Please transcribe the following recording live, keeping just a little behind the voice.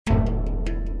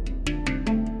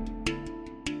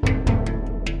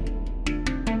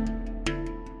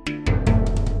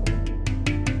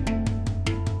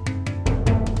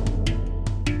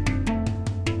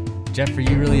Jeff, are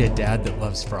you really a dad that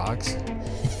loves frogs?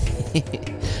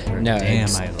 No,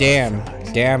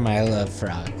 damn, I love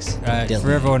frogs.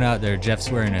 For everyone out there,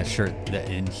 Jeff's wearing a shirt that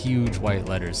in huge white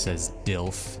letters says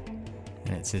DILF,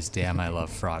 and it says "Damn, I love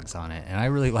frogs" on it, and I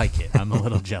really like it. I'm a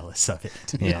little jealous of it,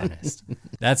 to be honest.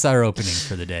 That's our opening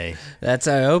for the day. That's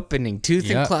our opening. Tooth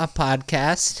and Claw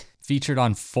podcast. Featured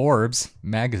on Forbes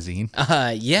magazine.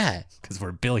 Yeah. Because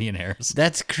we're billionaires.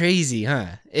 That's crazy, huh?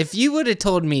 If you would have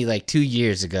told me like 2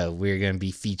 years ago we were going to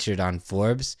be featured on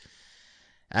Forbes,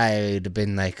 I would have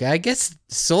been like, I guess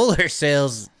Solar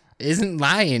Sales isn't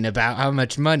lying about how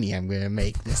much money I'm going to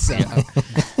make this summer.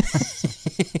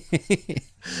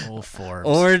 Old Forbes.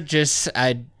 Or just,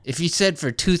 if you said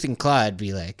for Tooth and Claw, I'd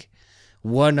be like,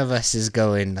 one of us is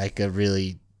going like a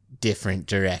really different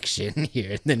direction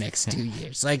here in the next 2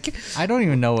 years. Like, I don't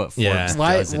even know what Forbes does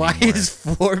Why anymore. is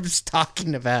Forbes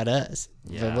talking about us?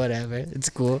 Yeah. But whatever. It's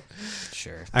cool.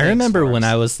 Sure. I remember when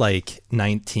I was like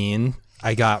 19,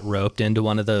 I got roped into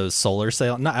one of those solar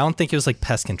sales. No, I don't think it was like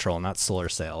pest control, not solar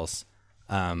sales.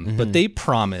 But they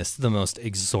promised the most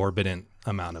exorbitant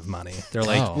amount of money. They're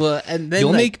like, well, and then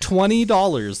you'll make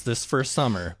 $20 this first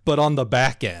summer, but on the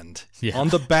back end. Yeah. On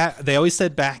the back, they always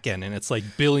said back end, and it's like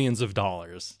billions of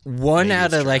dollars. one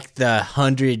out of like the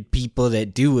 100 people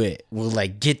that do it will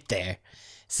like get there.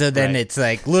 So then it's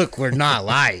like, look, we're not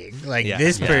lying. Like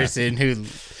this person who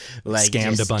like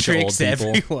scammed just a bunch of old tricks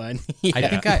people. everyone. I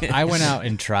think I went out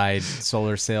and tried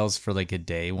solar sales for like a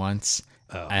day once.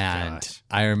 And gosh.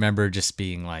 I remember just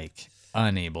being like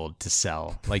unable to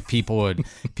sell. Like people would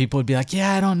be like,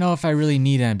 yeah, I don't know if I really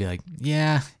need it. I'd be like,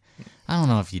 yeah, I don't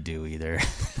know if you do either.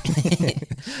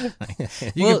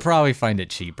 You could probably find it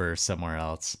cheaper somewhere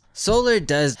else. Solar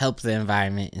does help the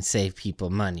environment and save people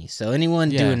money. So anyone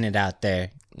doing it out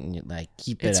there, like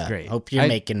keep it It's up. great. Hope you're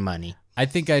making money. I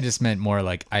think I just meant more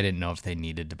like I didn't know if they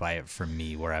needed to buy it from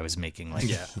me where I was making like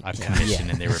a commission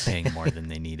and they were paying more than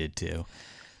they needed to.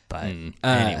 But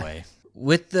anyway.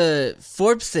 With the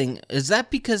Forbes thing, is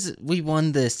that because we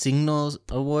won the Signal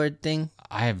Award thing?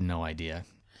 I have no idea.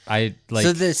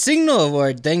 So the Signal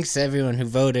Award, thanks to everyone who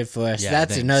voted for us. Yeah,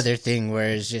 That's thanks. another thing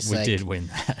where it's just we like, did win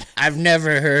that. I've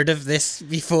never heard of this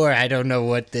before. I don't know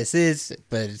what this is,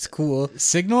 but it's cool.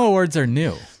 Signal Awards are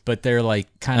new, but they're like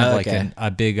kind of like Okay.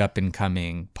 a big up and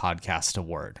coming podcast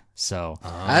award. So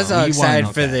I was all we excited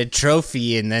won. for the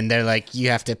trophy, and then they're like, you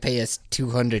have to pay us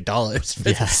 $200 for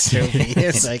Yes. this trophy.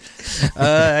 It's like,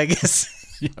 I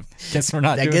guess Guess we're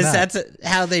not doing that. that's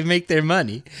how they make their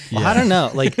money. Well, I don't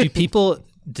know. Like,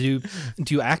 do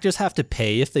actors have to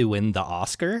pay if they win the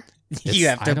Oscar? You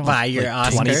have to buy your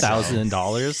Oscar.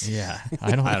 $20,000. Yeah,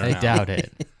 I don't know. doubt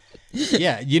it.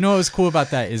 Yeah, you know what was cool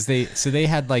about that is they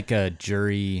had like a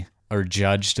jury or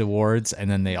judged awards,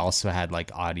 and then they also had like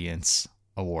audience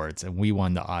awards, and we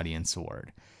won the audience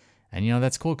award. And you know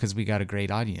that's cool because we got a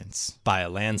great audience By a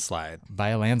landslide. by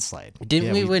a landslide. Didn't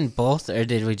Yeah, we win both, or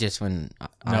did we just win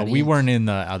No, we audience? weren't in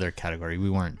the other category. We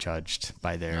weren't judged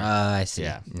by their. I see.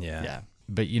 Yeah.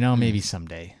 But you know, maybe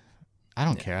someday. I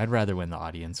don't care. I'd rather win the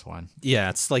audience one. Yeah,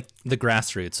 it's like the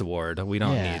grassroots award. We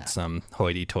don't Yeah. need some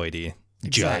hoity-toity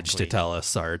judge to Exactly. tell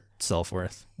us our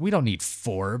self-worth. We don't need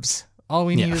Forbes. All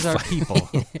we need Yeah, is our people.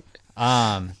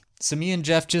 So me and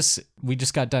Jeff we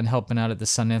just got done helping out at the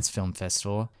Sundance Film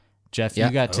Festival. Jeff, you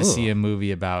got to see a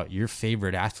movie about your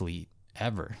favorite athlete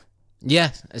ever.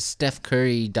 Yeah, a Steph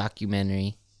Curry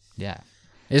documentary. Yeah.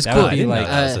 It's That cool. would I be didn't know like-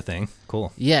 that was a thing.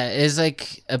 Cool. Yeah, it's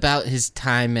like about his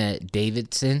time at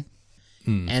Davidson.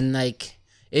 And like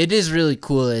it is really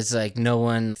cool. It's like no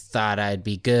one thought I'd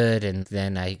be good, and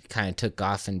then I kind of took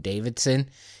off in Davidson.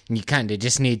 And you kind of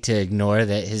just need to ignore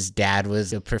that his dad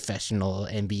was a professional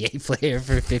NBA player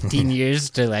for 15 years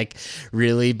to like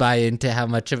really buy into how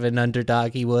much of an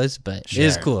underdog he was. But it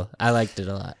is Sure. cool. I liked it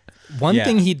a lot. One Yeah.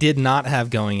 thing he did not have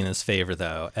going in his favor,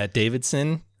 though, at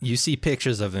Davidson, you see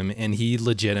pictures of him, and he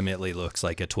legitimately looks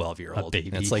like a 12-year-old. A baby.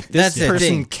 And it's like, That's this the person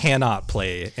thing. cannot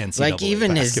play NCAA Like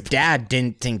even his basketball. dad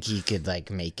didn't think he could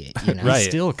like make it, you know? Right. He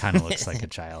still kind of looks like a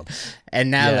child. And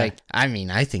now Yeah. like, I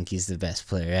mean, I think he's the best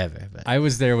player ever, but I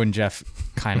was there when Jeff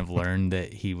kind of learned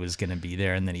that he was going to be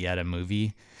there and that he had a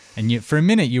movie. And for a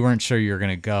minute, you weren't sure you were going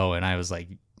to go. And I was like,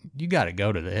 you got to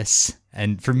go to this.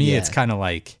 And for me, it's Yeah. kind of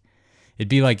like, it'd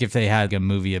be like if they had a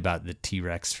movie about the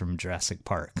T-Rex from Jurassic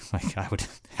Park. Like I would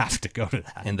have to go to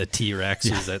that. And the T-Rex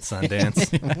was at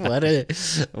Sundance.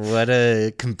 what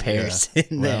a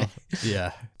comparison there.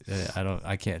 Yeah.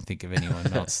 I can't think of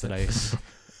anyone else that I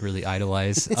really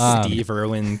idolize. Steve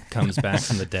Irwin comes back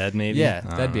from the dead, maybe? Yeah,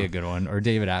 that'd be a good one. Or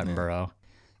David Attenborough.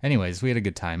 Anyways, we had a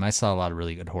good time. I saw a lot of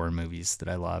really good horror movies that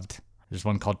I loved. There's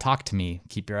one called Talk to Me.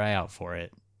 Keep your eye out for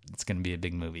it. It's going to be a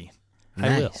big movie.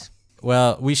 I will. Nice.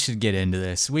 Well, we should get into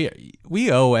this.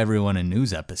 We owe everyone a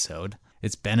news episode.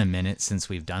 It's been a minute since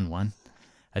we've done one.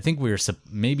 I think we were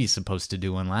maybe supposed to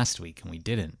do one last week, and we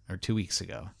didn't, or 2 weeks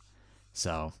ago.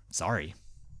 So, sorry.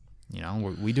 You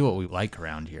know, we do what we like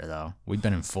around here, though. We've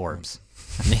been in Forbes.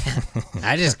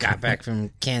 I just got back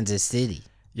from Kansas City.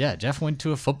 Yeah, Jeff went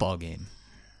to a football game.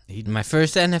 My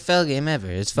first NFL game ever.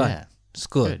 It's fun. Yeah, it's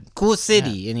cool. good. Cool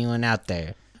city, anyone out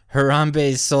there.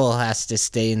 Harambe's soul has to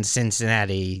stay in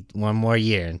Cincinnati one more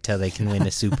year until they can win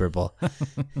a Super Bowl.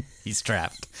 He's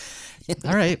trapped.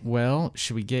 All right, well,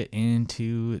 should we get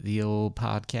into the old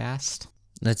podcast?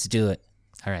 Let's do it.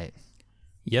 All right.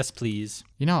 Yes, please.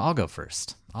 You know, I'll go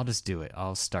first. I'll just do it.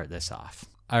 I'll start this off.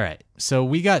 All right. So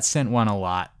we got sent one a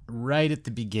lot right at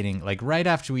the beginning, like right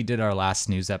after we did our last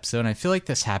news episode. And I feel like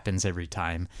this happens every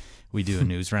time we do a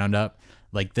news roundup.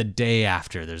 Like the day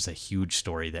after, there's a huge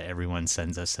story that everyone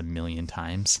sends us a million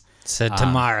times. So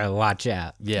tomorrow, watch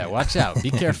out. Yeah, watch out.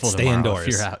 Be careful Stay tomorrow indoors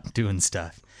if you're out doing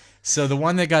stuff. So the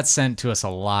one that got sent to us a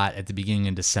lot at the beginning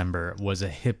of December was a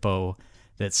hippo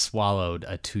that swallowed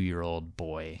a 2-year-old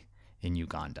boy in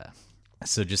Uganda.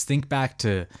 So just think back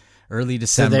to early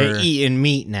December. So they're eating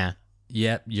meat now.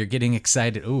 Yep, you're getting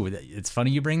excited. Ooh, it's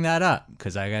funny you bring that up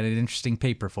because I got an interesting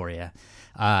paper for you.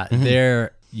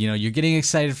 You're getting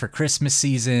excited for Christmas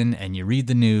season and you read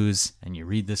the news and you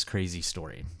read this crazy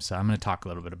story. So I'm going to talk a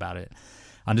little bit about it.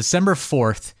 On December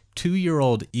 4th,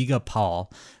 2-year-old Iga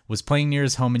Paul was playing near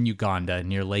his home in Uganda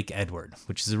near Lake Edward,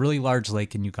 which is a really large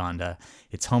lake in Uganda.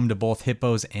 It's home to both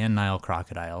hippos and Nile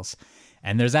crocodiles.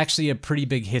 And there's actually a pretty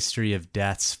big history of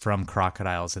deaths from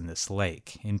crocodiles in this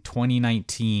lake. In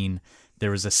 2019, there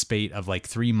was a spate of like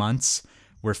 3 months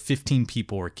where 15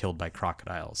 people were killed by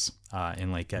crocodiles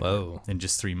in Lake Edward in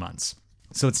just 3 months.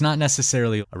 So it's not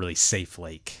necessarily a really safe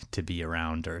lake to be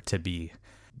around or to be...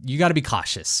 You got to be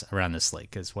cautious around this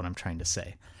lake is what I'm trying to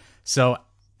say. So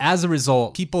as a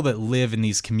result, people that live in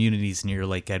these communities near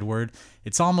Lake Edward,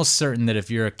 it's almost certain that if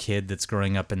you're a kid that's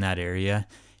growing up in that area,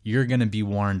 you're going to be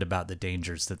warned about the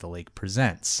dangers that the lake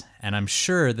presents. And I'm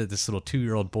sure that this little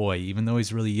 2-year-old boy, even though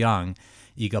he's really young,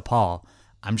 Iga Paul,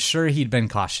 I'm sure he'd been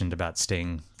cautioned about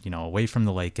staying, away from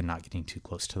the lake and not getting too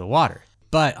close to the water.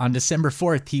 But on December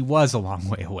 4th, he was a long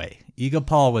way away. Iga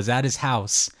Paul was at his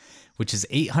house, which is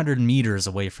 800 meters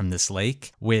away from this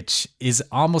lake, which is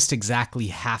almost exactly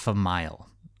half a mile.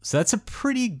 So that's a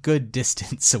pretty good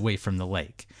distance away from the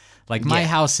lake. Like my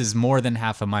house is more than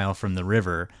half a mile from the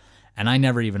river, and I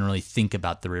never even really think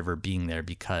about the river being there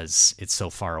because it's so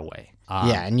far away.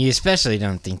 And you especially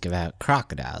don't think about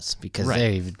crocodiles because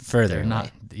they're even further away.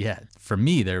 Not, for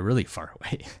me, they're really far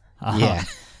away. Yeah.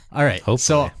 All right. Hopefully.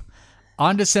 So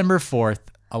on December 4th,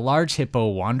 a large hippo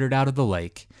wandered out of the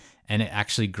lake, and it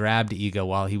actually grabbed Iga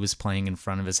while he was playing in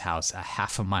front of his house a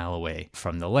half a mile away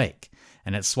from the lake,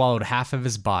 and it swallowed half of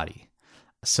his body.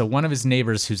 So one of his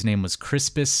neighbors, whose name was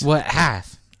Crispus... What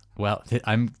half? Well,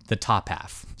 I'm the top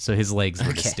half, so his legs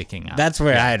were just sticking out. That's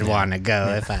where I'd want to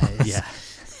go if I... Yeah.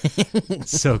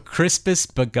 So Crispus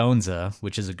Bagonza,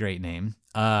 which is a great name,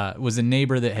 was a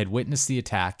neighbor that had witnessed the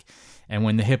attack, and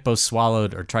when the hippo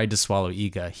swallowed or tried to swallow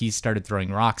Iga, he started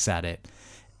throwing rocks at it,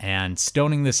 and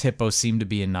stoning this hippo seemed to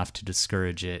be enough to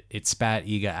discourage it. It spat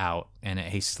Iga out, and it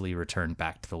hastily returned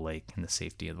back to the lake in the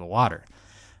safety of the water.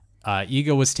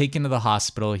 Iga was taken to the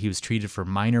hospital. He was treated for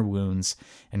minor wounds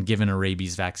and given a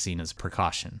rabies vaccine as a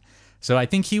precaution. So I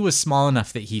think he was small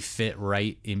enough that he fit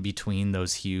right in between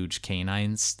those huge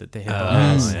canines that the hippo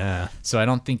has. Yeah. So I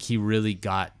don't think he really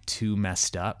got too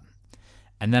messed up.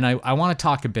 And then I want to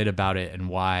talk a bit about it and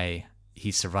why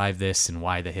he survived this and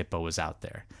why the hippo was out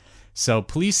there. So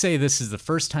police say this is the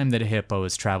first time that a hippo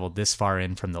has traveled this far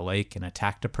in from the lake and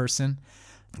attacked a person.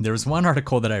 There was one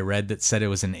article that I read that said it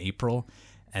was in April,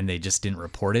 and they just didn't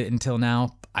report it until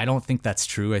now. I don't think that's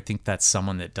true. I think that's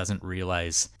someone that doesn't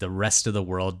realize the rest of the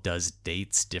world does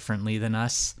dates differently than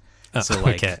us. So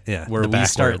like where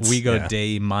we go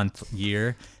day, month,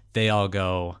 year, they all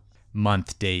go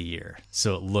month, day, year.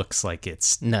 So it looks like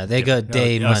it's... No, they go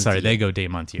day, month, year. They go day,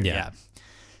 month, year. Yeah.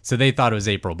 So they thought it was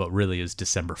April, but really it was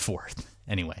December 4th.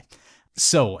 Anyway.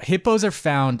 So hippos are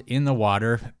found in the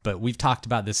water, but we've talked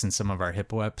about this in some of our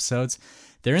hippo episodes.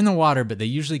 They're in the water, but they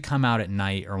usually come out at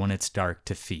night or when it's dark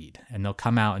to feed. And they'll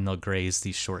come out and they'll graze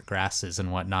these short grasses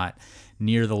and whatnot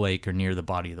near the lake or near the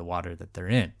body of the water that they're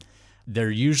in.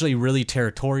 They're usually really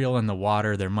territorial in the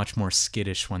water. They're much more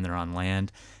skittish when they're on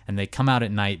land. And they come out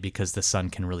at night because the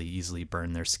sun can really easily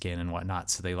burn their skin and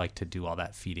whatnot. So they like to do all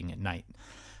that feeding at night.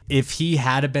 If he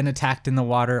had been attacked in the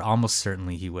water, almost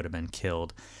certainly he would have been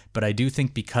killed. But I do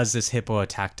think because this hippo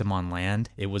attacked him on land,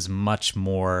 it was much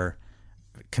more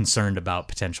concerned about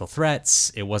potential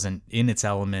threats. It wasn't in its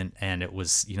element, and it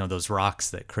was, those rocks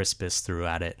that Crispus threw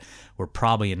at it were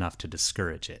probably enough to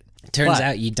discourage it. Turns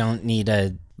out you don't need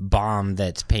a bomb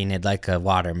that's painted like a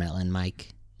watermelon, Mike.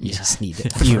 You just need a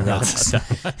few rocks.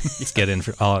 Let's get in.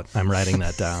 I'm writing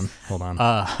that down. Hold on.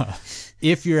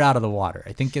 If you're out of the water.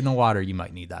 I think in the water you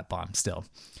might need that bomb still.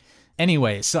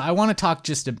 Anyway, so I want to talk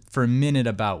just for a minute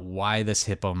about why this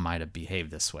hippo might have behaved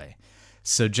this way.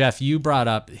 So Jeff, you brought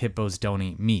up hippos don't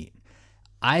eat meat.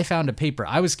 I found a paper.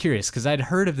 I was curious because I'd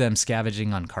heard of them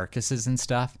scavenging on carcasses and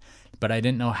stuff, but I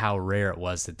didn't know how rare it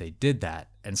was that they did that.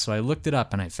 And so I looked it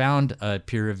up and I found a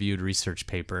peer-reviewed research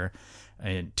paper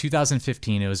in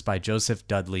 2015. It was by Joseph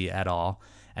Dudley et al.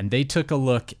 And they took a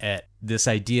look at this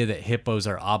idea that hippos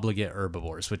are obligate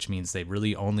herbivores, which means they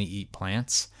really only eat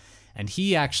plants. And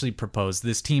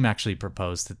this team actually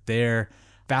proposed that they're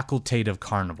facultative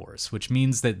carnivores, which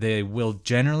means that they will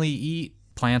generally eat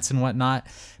plants and whatnot,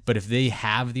 but if they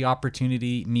have the opportunity to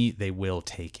eat meat, they will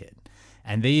take it.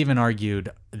 And they even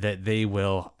argued that they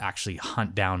will actually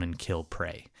hunt down and kill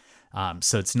prey.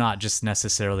 So it's not just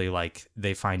necessarily like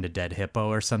they find a dead hippo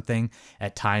or something.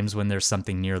 At times when there's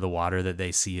something near the water that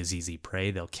they see as easy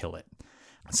prey, they'll kill it.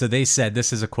 So they said,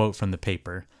 this is a quote from the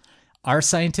paper, "Our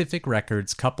scientific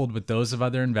records, coupled with those of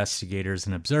other investigators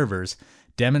and observers,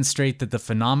 demonstrate that the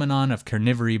phenomenon of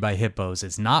carnivory by hippos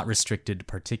is not restricted to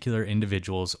particular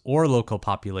individuals or local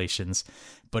populations,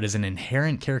 but is an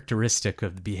inherent characteristic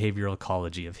of the behavioral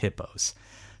ecology of hippos."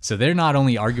 So they're not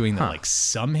only arguing that like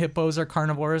some hippos are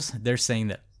carnivores, they're saying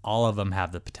that all of them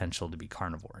have the potential to be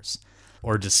carnivores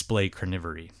or display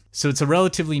carnivory. So it's a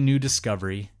relatively new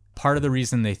discovery. Part of the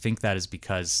reason they think that is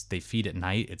because they feed at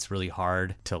night. It's really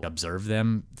hard to observe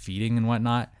them feeding and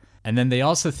whatnot. And then they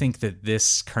also think that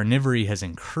this carnivory has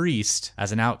increased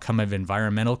as an outcome of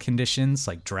environmental conditions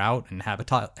like drought and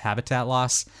habitat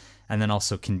loss, and then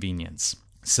also convenience.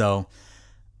 So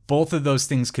both of those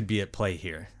things could be at play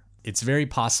here. It's very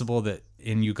possible that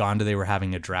in Uganda they were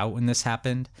having a drought when this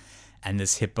happened, and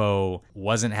this hippo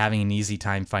wasn't having an easy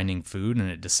time finding food, and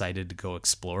it decided to go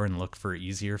explore and look for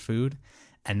easier food.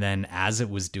 And then as it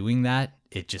was doing that,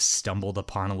 it just stumbled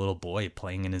upon a little boy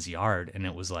playing in his yard, and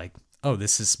it was like, oh,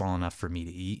 this is small enough for me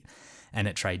to eat. And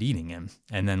it tried eating him.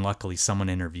 And then luckily someone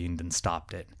intervened and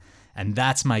stopped it. And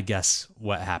that's my guess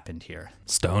what happened here.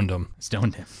 Stoned him.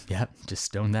 Yep, just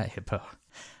stoned that hippo.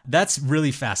 That's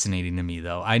really fascinating to me,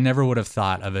 though. I never would have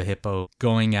thought of a hippo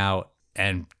going out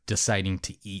and deciding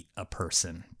to eat a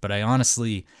person. But I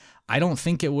don't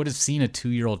think it would have seen a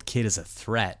 2-year-old kid as a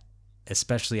threat,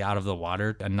 especially out of the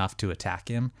water, enough to attack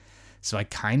him. So I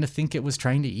kind of think it was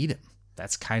trying to eat him.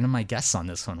 That's kind of my guess on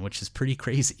this one, which is pretty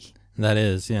crazy. That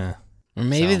is, yeah. Or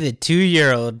maybe the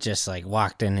 2-year-old just like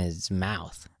walked in his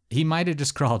mouth. He might have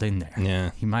just crawled in there.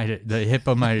 Yeah. The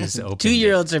hippo might have just opened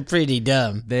 2-year-olds are pretty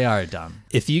dumb. They are dumb.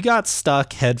 If you got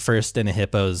stuck headfirst in a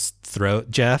hippo's throat,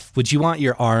 Jeff, would you want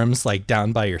your arms like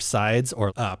down by your sides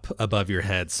or up above your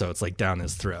head so it's like down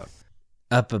his throat?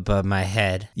 Up above my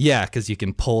head. Yeah, because you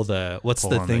can pull pull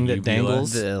the thing that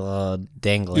dangles? The little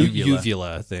dangling.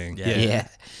 Uvula thing. Yeah.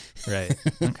 Right.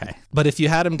 Okay. But if you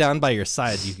had him down by your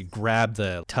side, you could grab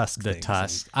the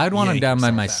tusk. I'd want him down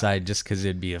by my side just because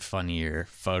it'd be a funnier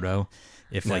photo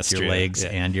if like your legs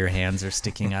and your hands are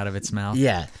sticking out of its mouth.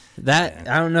 Yeah. I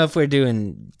don't know if we're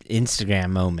doing Instagram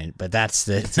moment, but that's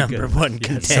the number one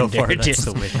contender. So far, that's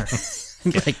the winner.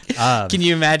 Like, can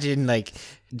you imagine like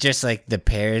just like the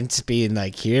parents being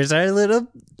like, here's our little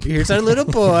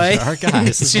boy. Our guy.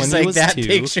 It's just like that 2.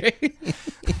 Picture.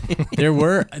 There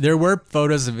were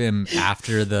photos of him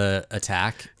after the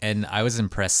attack, and I was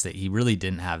impressed that he really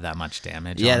didn't have that much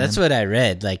damage. Yeah, that's what I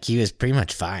read. Like he was pretty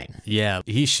much fine. Yeah,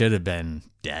 he should have been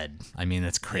dead. I mean,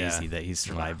 that's crazy that he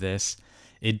survived this.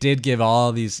 It did give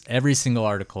every single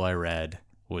article I read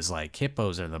was like,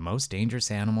 hippos are the most dangerous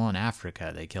animal in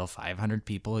Africa. They kill 500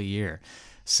 people a year.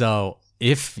 So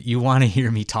if you want to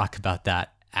hear me talk about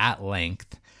that at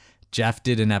length, Jeff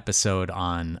did an episode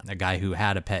on a guy who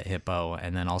had a pet hippo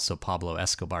and then also Pablo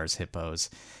Escobar's hippos.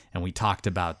 And we talked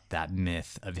about that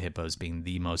myth of hippos being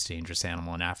the most dangerous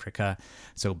animal in Africa.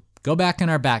 So go back in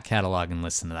our back catalog and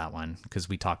listen to that one because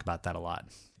we talk about that a lot.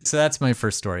 So that's my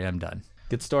first story. I'm done.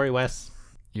 Good story, Wes.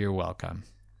 You're welcome.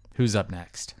 Who's up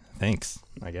next? Thanks,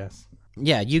 I guess.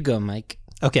 Yeah, you go, Mike.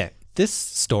 Okay, this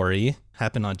story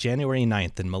happened on January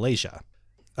 9th in Malaysia.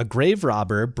 A grave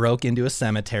robber broke into a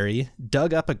cemetery,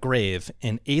 dug up a grave,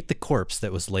 and ate the corpse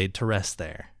that was laid to rest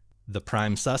there. The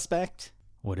prime suspect?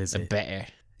 What is it? A bear.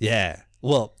 Yeah.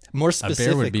 Well, more specifically, a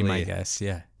bear would be my guess,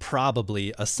 yeah.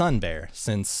 Probably a sun bear,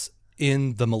 since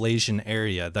in the Malaysian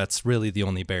area, that's really the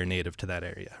only bear native to that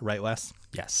area. Right, Wes?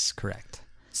 Yes, correct.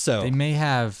 So They may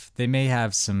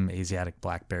have some Asiatic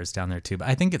black bears down there too, but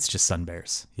I think it's just sun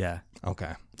bears. Yeah.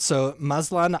 okay. So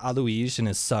Mazlan Alouij and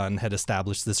his son had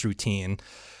established this routine.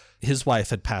 His wife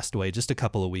had passed away just a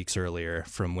couple of weeks earlier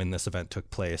from when this event took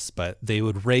place, but they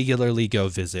would regularly go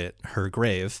visit her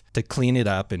grave to clean it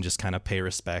up and just kind of pay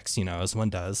respects, as one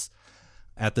does,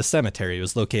 at the cemetery. It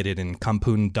was located in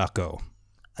Kampung Dako.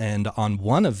 And on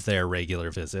one of their regular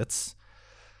visits,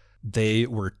 they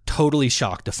were totally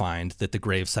shocked to find that the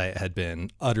gravesite had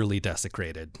been utterly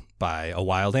desecrated by a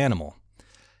wild animal.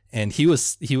 And he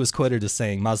was quoted as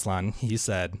saying, Mazlan, he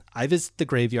said, I visited the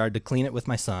graveyard to clean it with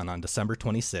my son on December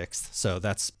 26th. So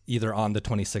that's either on the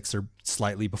 26th or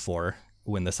slightly before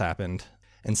when this happened.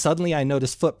 And suddenly I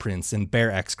noticed footprints and bear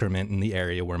excrement in the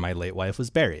area where my late wife was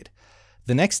buried.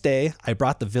 The next day, I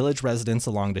brought the village residents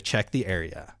along to check the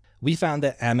area. We found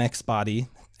that Amek's body,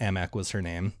 Amek was her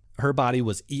name, her body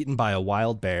was eaten by a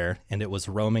wild bear and it was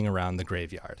roaming around the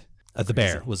graveyard. The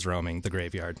bear was roaming the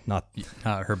graveyard, not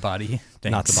her body.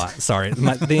 Thanks. Not the body. Sorry,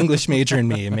 the English major in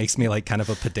me, it makes me like kind of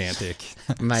a pedantic.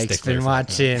 Mike's stickler been for that.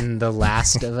 watching The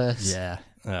Last of Us. Yeah.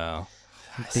 Oh,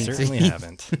 I Thinks certainly he-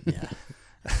 haven't.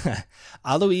 Yeah.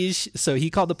 Alois, so he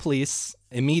called the police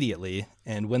immediately,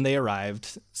 and when they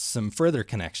arrived, some further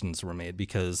connections were made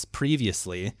because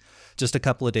previously, just a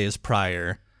couple of days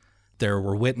prior, there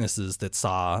were witnesses that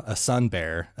saw a sun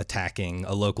bear attacking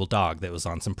a local dog that was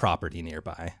on some property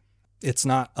nearby. It's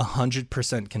not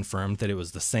 100% confirmed that it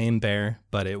was the same bear,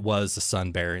 but it was a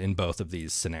sun bear in both of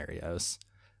these scenarios.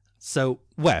 So,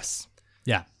 Wes,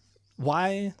 Yeah.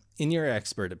 why, in your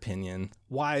expert opinion,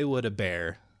 why would a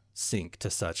bear sink to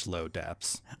such low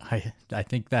depths? I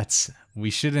think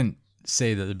we shouldn't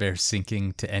say that the bear's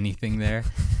sinking to anything there.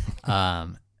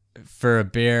 For a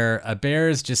bear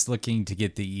is just looking to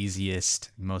get the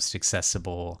easiest, most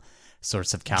accessible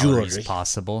sorts of calories Jewelry.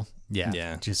 possible.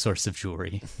 Yeah. Just sorts of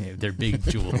jewelry. Yeah, they're big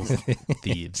jewel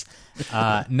thieves.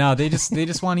 No, they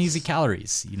just want easy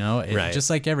calories. Right. Just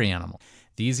like every animal.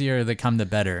 The easier they come, the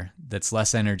better. That's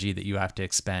less energy that you have to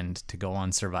expend to go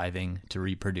on surviving, to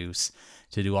reproduce,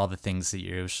 to do all the things that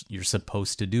you're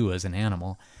supposed to do as an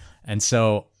animal. And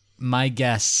so my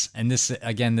guess, and this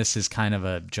is kind of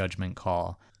a judgment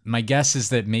call. My guess is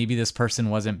that maybe this person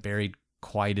wasn't buried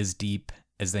quite as deep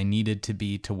as they needed to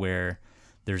be to where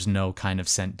there's no kind of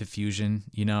scent diffusion,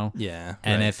 Yeah.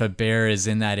 And right. if a bear is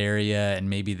in that area and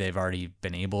maybe they've already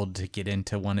been able to get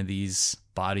into one of these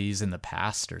bodies in the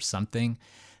past or something,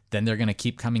 then they're going to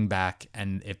keep coming back.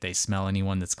 And if they smell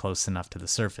anyone that's close enough to the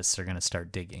surface, they're going to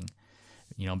start digging.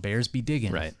 Bears be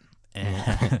digging. Right.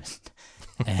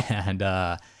 And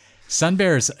sun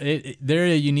bears, they're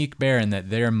a unique bear in that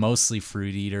they're mostly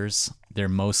fruit eaters. They're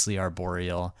mostly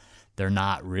arboreal. They're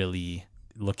not really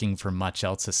looking for much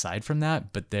else aside from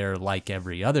that, but they're like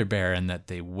every other bear in that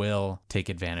they will take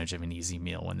advantage of an easy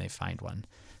meal when they find one.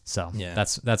 So Yeah.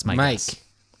 that's my Mike, guess.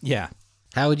 Yeah.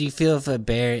 how would you feel if a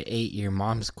bear ate your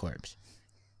mom's corpse?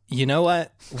 You know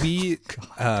what?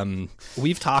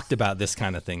 We've talked about this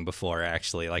kind of thing before,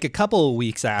 actually. Like a couple of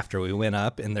weeks after we went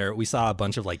up and we saw a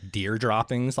bunch of like deer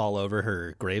droppings all over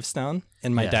her gravestone.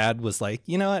 And my Yeah. dad was like,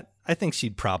 you know what? I think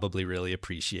she'd probably really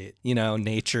appreciate,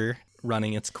 nature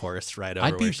running its course right over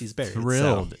I'd be where she's buried.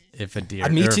 thrilled So, if a deer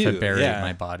Me or if too, a bear ate yeah.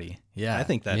 my body. Yeah. I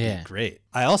think that'd Yeah. be great.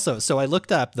 I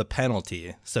looked up the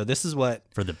penalty. So this is what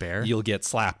for the bear. you'll get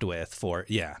slapped with for,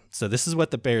 yeah. So this is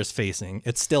what the bear's facing.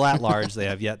 It's still at large. They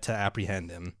have yet to apprehend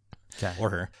him Okay.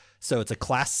 or her. So it's a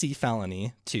Class C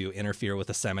felony to interfere with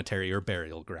a cemetery or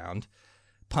burial ground,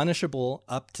 punishable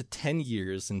up to 10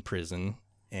 years in prison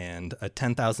and a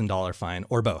 $10,000 fine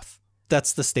or both.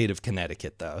 That's the state of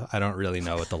Connecticut, though. I don't really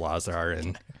know what the laws are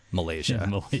in Malaysia.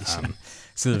 Malaysia.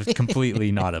 So they're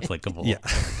completely not applicable. Yeah.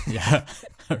 Yeah.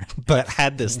 But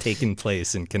had this taken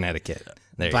place in Connecticut,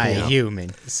 there By you a go. human.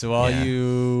 So all Yeah.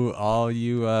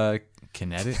 you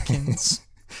Connecticutans,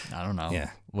 I don't know. Yeah.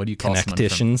 What do you call someone from?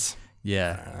 Connectitians.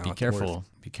 Yeah. know Be what the word careful.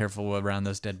 Be careful around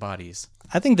those dead bodies.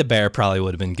 I think the bear probably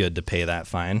would have been good to pay that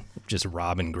fine. Just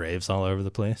robbing graves all over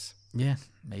the place. Yeah,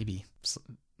 maybe.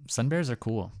 Sun bears are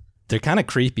cool. They're kind of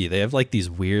creepy. They have like these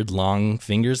weird long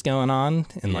fingers going on,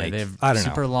 and Yeah, like they have I don't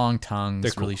super know. long tongues,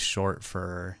 They're cool. really short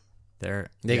fur. They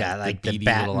yeah, got like the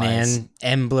beady little eyes. Batman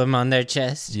emblem on their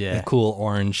chest. Yeah. A cool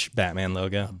orange Batman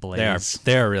logo. blaze.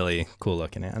 They're a really cool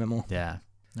looking animal. Yeah.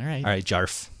 All right. All right,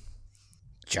 Jarf.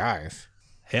 Jarv.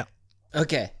 Yeah,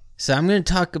 Okay, so I'm going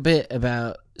to talk a bit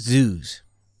about Zeus.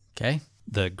 Okay.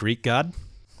 the Greek god.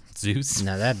 Zeus.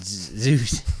 Now that's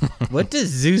Zeus. What does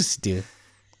Zeus do?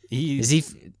 Is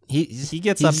He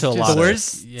gets he's up to a just lot the of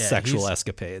worst? Yeah, sexual he's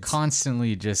escapades.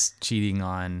 Constantly just cheating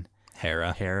on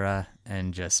Hera. Hera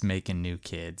and just making new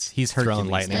kids. He's Throwing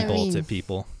Hercules. lightning I bolts mean- at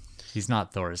people. He's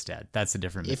not Thor's dad. That's a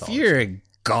different If mythology. you're a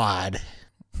god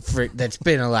that's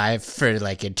been alive for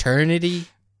like eternity,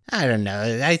 I don't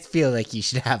know. I feel like you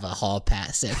should have a hall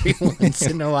pass every once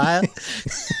in a while.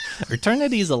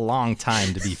 Eternity's a long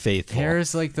time to be faithful.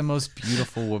 Hera's like the most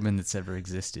beautiful woman that's ever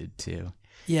existed, too.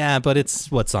 Yeah, but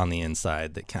it's what's on the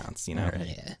inside that counts, you know?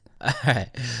 Yeah. All right.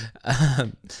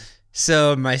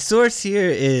 So my source here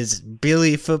is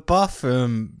Billy Football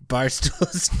from Barstool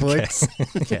Sports.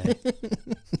 Okay.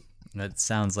 That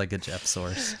sounds like a Jeff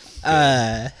source.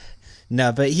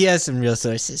 No, but he has some real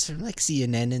sources from like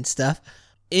CNN and stuff.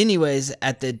 Anyways,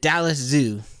 at the Dallas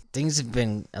Zoo, things have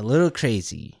been a little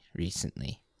crazy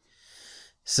recently.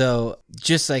 So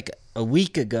just like a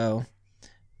week ago,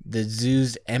 the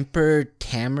zoo's Emperor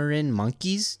Tamarin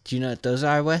monkeys. Do you know what those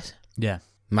are, Wes? Yeah.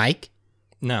 Mike?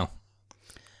 No.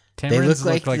 Tamarins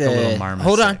look like a little the- marmoset.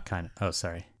 Hold on. Kind of. Oh,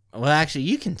 sorry. Well, actually,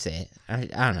 you can say it.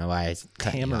 I don't know why I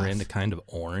cut you Tamarind, off. a kind of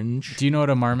orange. Do you know what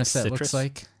a marmoset Citrus? looks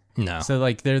like? No. So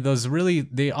like they're those really,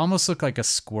 they almost look like a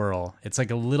squirrel. It's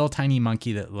like a little tiny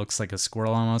monkey that looks like a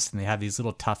squirrel almost, and they have these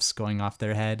little tufts going off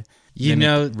their head. You They make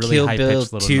know Kill Bill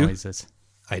high-pitched little 2? noises.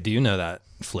 I do know that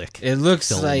flick. It looks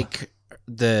Film. like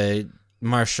the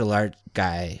martial art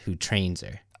guy who trains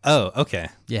her. Oh, okay.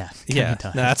 Yeah. Yeah,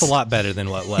 kinda no, that's a does. lot better than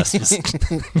what Wes was.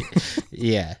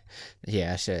 Yeah.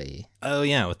 Yeah, I'll show you. Oh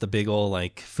yeah, with the big old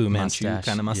like Fu Manchu Mustache,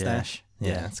 kind of yeah. mustache.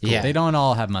 Yeah, it's cool. Yeah. They don't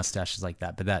all have mustaches like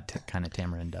that, but that kind of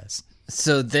Tamarin does.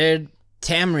 So their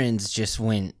tamarins just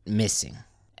went missing.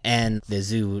 And the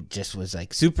zoo just was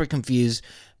like super confused.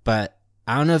 But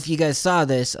I don't know if you guys saw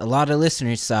this. A lot of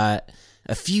listeners saw it.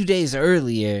 A few days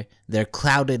earlier, their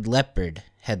clouded leopard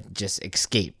had just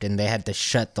escaped and they had to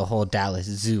shut the whole Dallas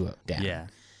Zoo down. Yeah.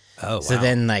 Oh, wow. So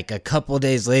then, like, a couple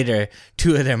days later,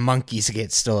 2 of their monkeys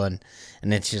get stolen.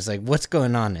 And it's just like, what's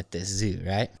going on at this zoo,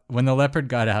 right? When the leopard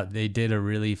got out, they did a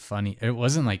really funny, it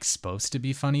wasn't like supposed to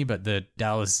be funny, but the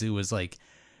Dallas Zoo was like,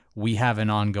 we have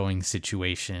an ongoing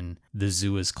situation. The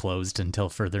zoo is closed until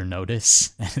further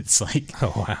notice. And it's like,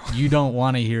 Oh wow. you don't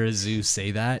want to hear a zoo say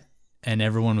that. And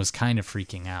everyone was kind of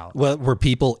freaking out. Well, were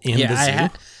people in the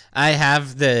zoo? I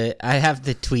have the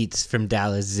tweets from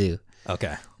Dallas Zoo.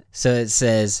 Okay. So it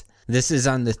says, this is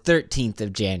on the 13th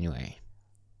of January.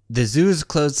 The zoo is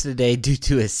closed today due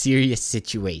to a serious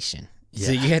situation.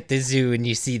 So Yeah. you're at the zoo and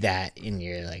you see that and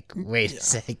you're like, wait a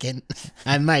second.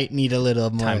 I might need a little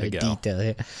more Time to go. detail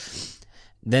here.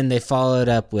 Then they followed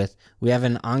up with, we have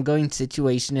an ongoing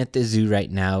situation at the zoo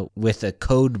right now with a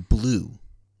code blue.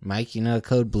 Mike, you know what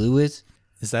code blue is?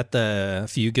 Is that the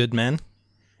Few Good Men?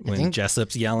 When think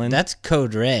Jessup's yelling? That's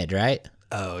code red, right?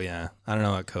 Oh yeah. I don't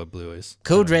know what Code Blue is.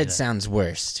 Code red sounds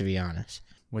worse, to be honest.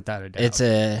 Without a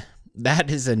doubt.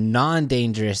 That is a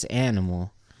non-dangerous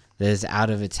animal that is out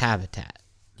of its habitat.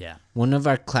 Yeah. One of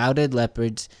our clouded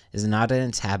leopards is not in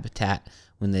its habitat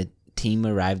when the team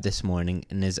arrived this morning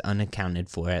and is unaccounted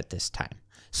for at this time.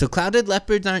 So clouded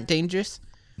leopards aren't dangerous?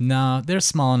 No, they're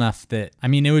small enough that, I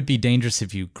mean, it would be dangerous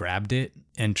if you grabbed it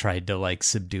and tried to like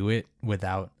subdue it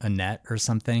without a net or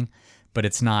something, but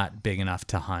it's not big enough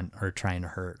to hunt or try and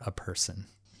hurt a person.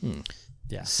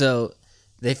 Yeah. So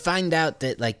they find out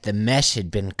that like the mesh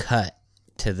had been cut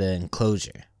to the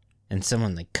enclosure and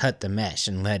someone like cut the mesh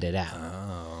and let it out.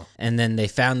 Oh. And then they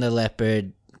found the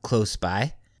leopard close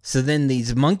by. So then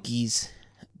these monkeys,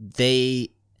 they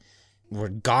were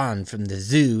gone from the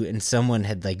zoo and someone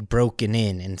had like broken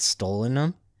in and stolen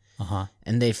them. Uh-huh.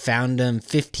 And they found them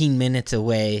 15 minutes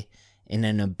away in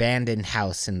an abandoned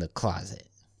house in the closet.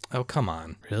 Oh, come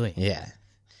on. Really? Yeah.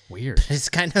 Weird. It's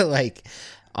kind of like,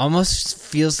 almost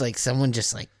feels like someone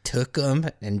just like took them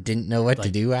and didn't know what to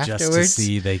do afterwards. Just to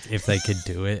see if they could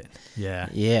do it. Yeah.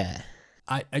 Yeah.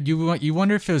 You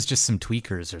wonder if it was just some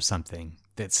tweakers or something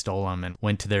that stole them and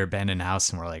went to their abandoned house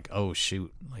and were like, oh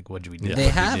shoot, like what'd we do? They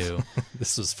What'd have- we do?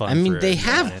 This was fun. I mean, for they a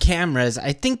have minute. cameras.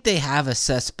 I think they have a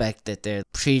suspect that they're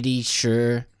pretty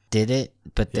sure did it,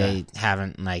 but they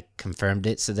haven't like confirmed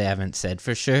it, so they haven't said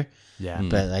for sure. Yeah.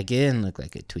 But like it didn't look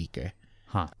like a tweaker.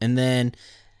 Huh. And then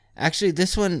actually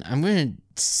this one I'm gonna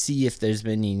see if there's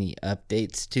been any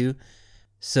updates to.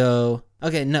 So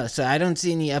okay, no, so I don't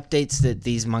see any updates that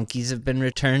these monkeys have been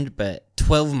returned, but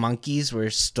 12 monkeys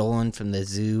were stolen from the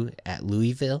zoo at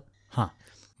Louisville. Huh.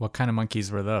 What kind of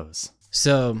monkeys were those?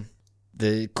 So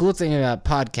the cool thing about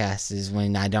podcasts is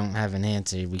when I don't have an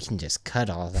answer, we can just cut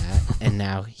all that. And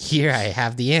now here I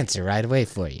have the answer right away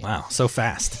for you. Wow, so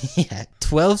fast. Yeah,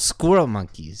 12 squirrel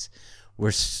monkeys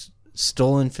were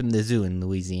stolen from the zoo in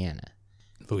Louisiana.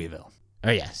 Louisville.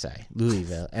 Oh yeah, sorry,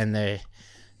 Louisville. And they're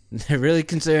really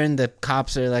concerned. The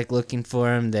cops are like looking for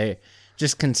them. They're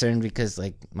just concerned because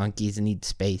like monkeys need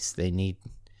space. They need,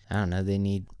 I don't know, they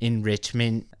need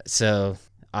enrichment. So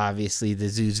obviously the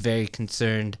zoo's very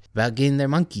concerned about getting their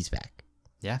monkeys back.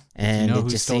 Yeah. And if you know it who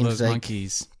just stole seems those like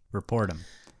monkeys, report them.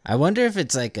 I wonder if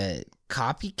it's like a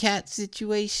copycat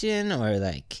situation or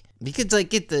like, because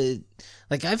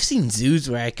like I've seen zoos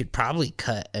where I could probably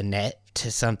cut a net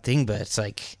to something, but it's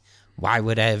like, why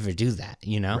would I ever do that?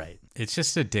 You know? Right. It's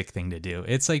just a dick thing to do.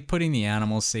 It's like putting the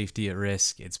animal's safety at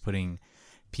risk. It's putting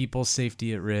people's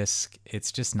safety at risk.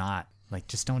 It's just not, like,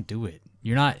 just don't do it.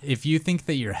 You're not, if you think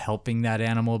that you're helping that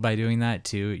animal by doing that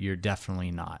too, you're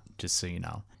definitely not, just so you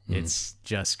know. It's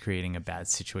just creating a bad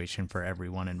situation for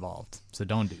everyone involved. So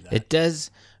don't do that. It does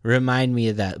remind me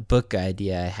of that book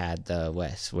idea I had, though,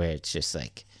 Wes, where it's just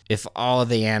like, if all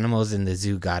the animals in the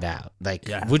zoo got out, like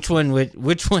which one,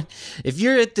 if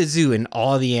you're at the zoo and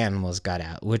all the animals got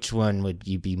out, which one would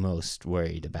you be most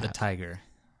worried about? The tiger.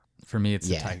 For me, it's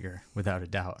the tiger, without a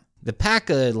doubt. The pack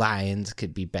of lions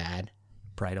could be bad.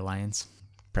 Pride of lions.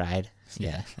 Pride.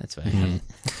 Yeah, that's what I meant.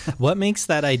 What makes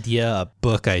that idea a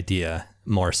book idea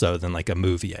more so than like a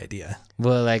movie idea?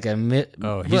 Well, like he's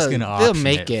gonna option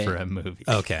it for a movie.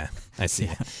 Okay, I see.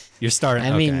 You're starting.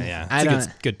 I mean, yeah, it's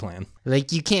a good plan.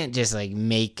 Like, you can't just like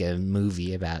make a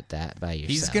movie about that by yourself.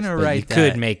 He's gonna but write you that.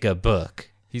 could make a book.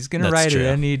 He's gonna That's write true. it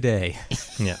any day.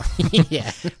 Yeah.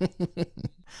 Yeah.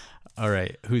 All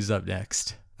right, who's up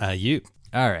next? You.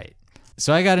 All right.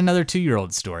 So I got another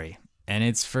 2-year-old story, and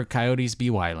it's for Coyotes Be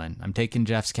Wildin'. I'm taking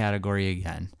Jeff's category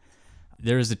again.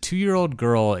 There is a 2-year-old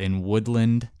girl in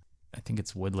Woodland. I think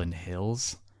it's Woodland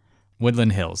Hills.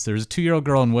 Woodland Hills. There's a 2-year-old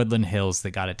girl in Woodland Hills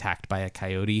that got attacked by a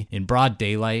coyote in broad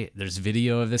daylight. There's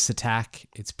video of this attack.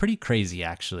 It's pretty crazy,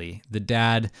 actually. The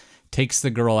dad takes the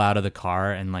girl out of the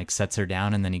car and like sets her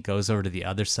down, and then he goes over to the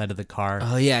other side of the car.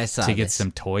 Oh yeah, I saw to get this.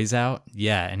 some toys out.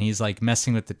 Yeah, and he's like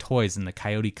messing with the toys, and the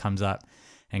coyote comes up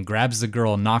and grabs the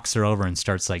girl, knocks her over, and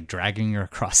starts like dragging her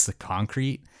across the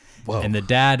concrete. Whoa. And the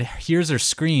dad hears her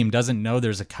scream, doesn't know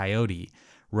there's a coyote,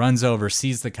 runs over,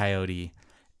 sees the coyote.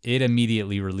 It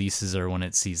immediately releases her when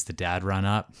it sees the dad run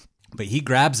up. But he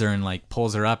grabs her and like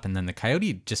pulls her up, and then the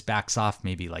coyote just backs off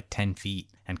maybe like 10 feet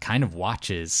and kind of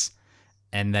watches.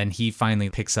 And then he finally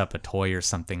picks up a toy or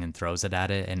something and throws it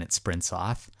at it, and it sprints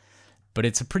off. But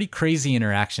it's a pretty crazy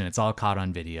interaction. It's all caught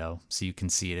on video, so you can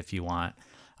see it if you want.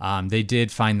 They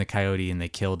did find the coyote and they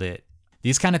killed it.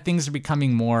 These kind of things are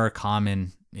becoming more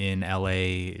common in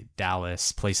LA,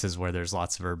 Dallas, places where there's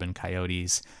lots of urban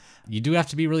coyotes. You do have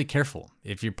to be really careful.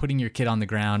 If you're putting your kid on the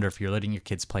ground or if you're letting your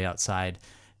kids play outside,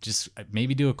 just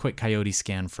maybe do a quick coyote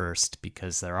scan first,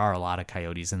 because there are a lot of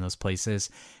coyotes in those places,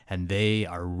 and they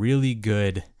are really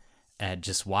good at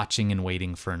just watching and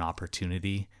waiting for an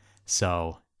opportunity.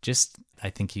 So I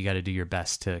think you got to do your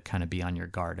best to kind of be on your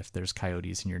guard if there's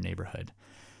coyotes in your neighborhood.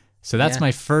 So that's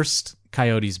my first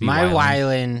Coyotes Be My Wildin'.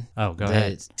 Wyland. Oh, go the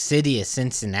ahead. City of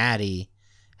Cincinnati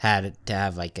had to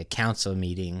have like a council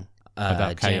meeting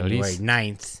About coyotes? January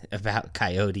 9th about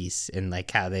coyotes and like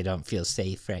how they don't feel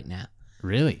safe right now.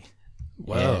 Really?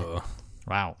 Whoa.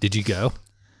 Wow. Did you go?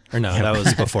 Or no, that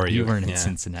was before you. You weren't in Yeah.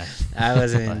 Cincinnati. I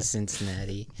wasn't in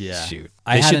Cincinnati. Yeah. Shoot.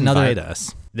 I They had should another- invite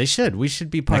us. They should. We should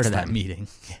be part Next of that time. meeting.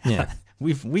 Yeah.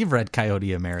 We've read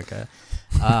Coyote America.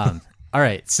 All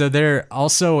right. So there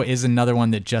also is another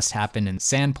one that just happened in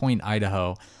Sandpoint,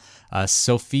 Idaho.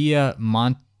 Sophia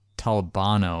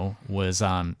Montalbano was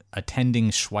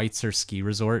attending Schweitzer Ski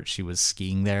Resort. She was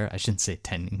skiing there. I shouldn't say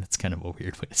attending. That's kind of a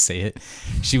weird way to say it.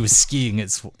 She was skiing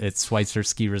at Schweitzer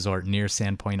Ski Resort near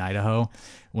Sandpoint, Idaho,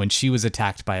 when she was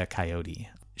attacked by a coyote.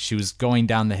 She was going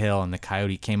down the hill, and the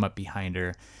coyote came up behind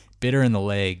her, bit her in the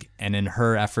leg, and in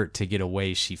her effort to get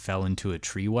away, she fell into a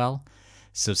tree well.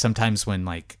 So sometimes when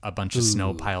like a bunch of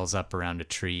snow piles up around a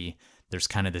tree, there's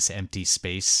kind of this empty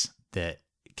space that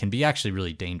can be actually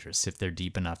really dangerous. If they're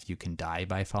deep enough, you can die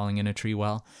by falling in a tree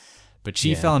well. But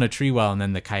she fell in a tree well, and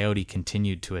then the coyote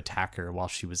continued to attack her while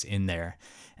she was in there.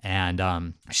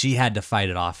 And she had to fight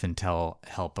it off until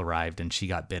help arrived, and she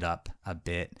got bit up a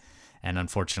bit and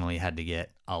unfortunately had to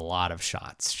get a lot of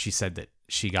shots. She said that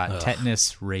she got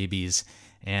tetanus, rabies,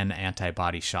 and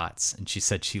antibody shots, and she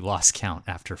said she lost count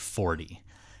after 40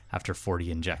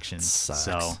 injections. Sucks.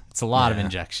 So it's a lot of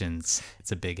injections.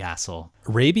 It's a big hassle.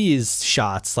 Rabies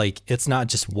shots, like, it's not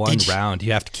just one round.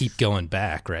 You have to keep going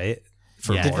back, right?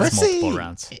 For Yeah, more. it's multiple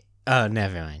rounds. Oh,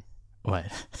 never mind. What?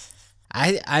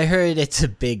 I heard it's a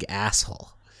big asshole.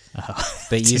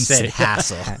 But you Didn't said say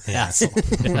hassle. Hassle.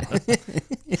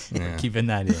 Keeping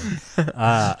that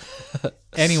in.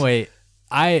 Anyway,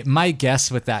 my guess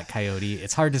with that coyote,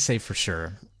 it's hard to say for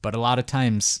sure, but a lot of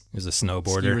times There's a ski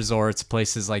snowboarder. resorts,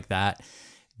 places like that,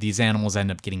 these animals end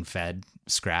up getting fed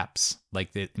scraps.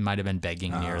 Like it might have been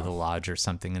begging near the lodge or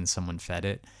something, and someone fed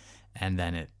it, and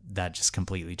then that just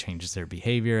completely changes their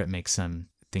behavior. It makes them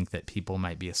think that people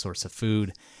might be a source of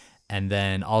food. And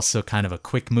then also kind of a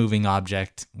quick moving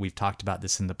object. We've talked about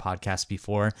this in the podcast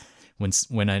before.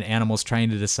 When an animal's trying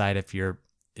to decide if you're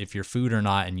food or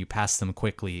not, and you pass them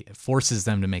quickly, it forces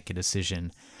them to make a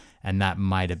decision. And that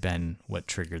might have been what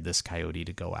triggered this coyote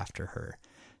to go after her.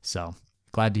 So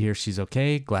glad to hear she's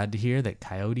okay. Glad to hear that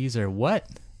coyotes are what?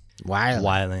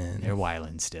 Wildin'. They're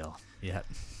wildin' still. Yep.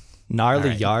 Gnarly All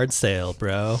right. yard sale,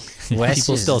 bro. Wes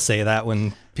People is- still say that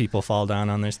when people fall down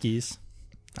on their skis.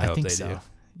 I hope think they so. do.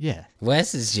 Yeah.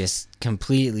 Wes has just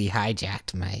completely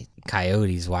hijacked my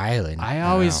Coyotes Wildin'.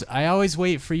 I always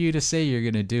wait for you to say you're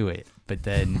gonna do it, but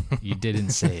then you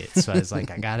didn't say it. So I was like,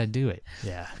 I gotta do it.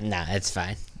 Yeah. Nah, it's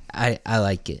fine. I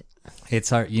like it.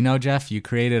 It's our, Jeff, you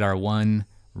created our one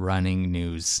running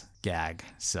news gag.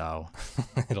 So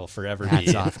It'll forever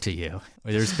hats be. off to you.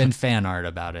 There's been fan art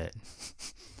about it.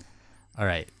 All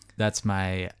right. That's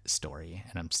my story,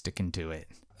 and I'm sticking to it.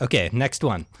 Okay, next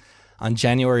one. On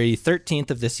January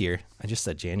 13th of this year, I just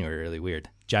said January, really weird.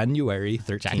 January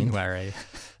 13th. January.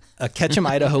 A Ketchum,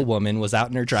 Idaho woman was out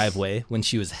in her driveway when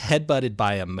she was headbutted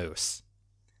by a moose.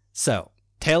 So,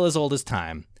 tale as old as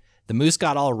time. The moose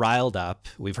got all riled up,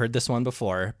 we've heard this one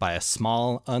before, by a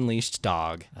small, unleashed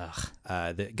dog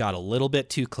that got a little bit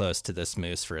too close to this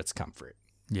moose for its comfort.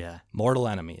 Yeah. Mortal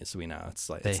enemies, we know. It's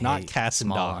They not hate cats and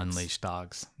small dogs. unleashed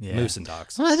dogs. Yeah. Moose and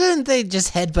dogs. Why didn't they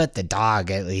just headbutt the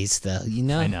dog at least, though? You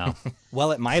know? I know.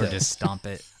 Well, it might Or have. just stomp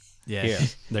it. Yeah. Here,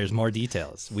 there's more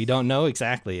details. We don't know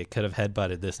exactly. It could have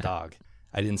headbutted this dog.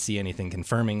 I didn't see anything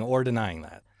confirming or denying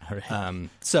that. All right.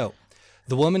 So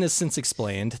the woman has since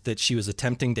explained that she was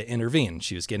attempting to intervene.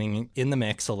 She was getting in the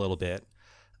mix a little bit.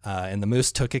 And the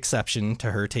moose took exception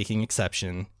to her taking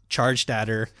exception, charged at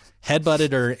her,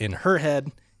 headbutted her in her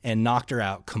head, and knocked her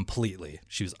out completely.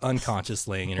 She was unconscious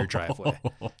laying in her driveway.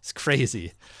 It's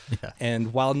crazy. Yeah.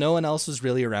 And while no one else was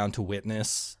really around to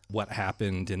witness what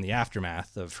happened in the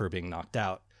aftermath of her being knocked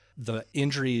out, the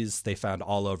injuries they found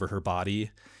all over her body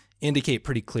indicate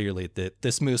pretty clearly that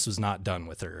this moose was not done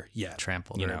with her yet.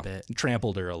 Trampled her a bit.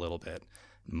 Trampled her a little bit.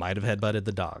 Might have headbutted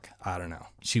the dog. I don't know.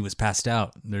 She was passed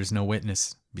out. There's no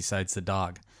witness besides the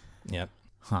dog. Yep.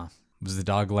 Huh. Was the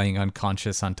dog laying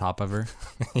unconscious on top of her?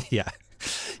 Yeah.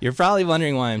 You're probably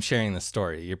wondering why I'm sharing this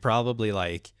story. You're probably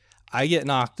like, I get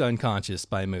knocked unconscious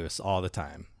by moose all the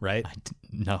time, right?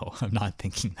 No, I'm not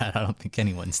thinking that. I don't think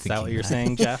anyone's Is thinking that what you're that.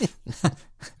 saying, Jeff?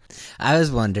 I was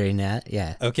wondering that,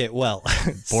 yeah. Okay, well,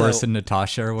 Boris so- and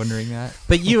Natasha are wondering that.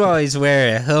 But you always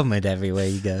wear a helmet everywhere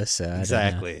you go, so I don't know.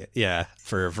 Exactly. Yeah,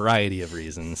 for a variety of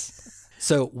reasons.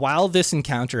 So while this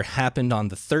encounter happened on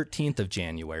the 13th of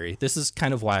January, this is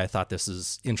kind of why I thought this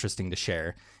is interesting to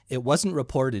share. It wasn't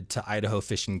reported to Idaho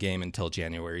Fish and Game until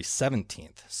January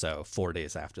 17th, so 4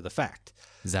 days after the fact.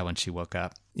 Is that when she woke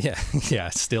up? Yeah, yeah,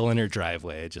 still in her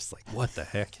driveway, just like, what the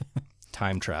heck?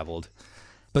 Time traveled.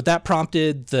 But that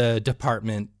prompted the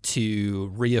department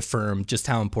to reaffirm just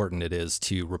how important it is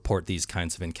to report these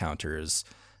kinds of encounters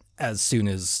as soon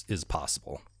as is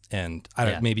possible. And I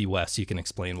don't, Yeah. maybe Wes, you can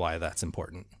explain why that's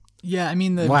important. Yeah, I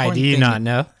mean, Why, do you not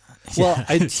know? Well,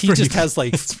 it's he pretty- just has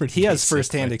like it's pretty he has basic,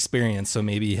 firsthand like- experience, so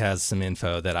maybe he has some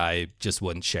info that I just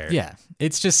wouldn't share. Yeah,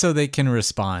 it's just so they can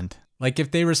respond. Like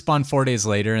if they respond 4 days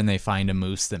later and they find a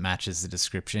moose that matches the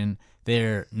description,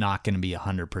 they're not going to be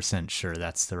 100% sure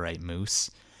that's the right moose.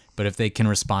 But if they can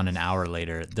respond an hour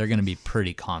later, they're going to be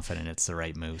pretty confident it's the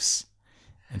right moose.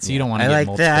 And so you don't want to I get like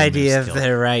multiple the idea moose of killed.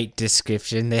 the right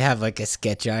description. They have like a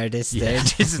sketch artist there Yeah.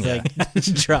 just like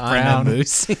drawing Brown. a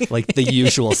moose. Like the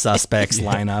usual suspects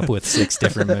line up with 6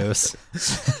 different moose.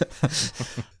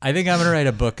 I think I'm going to write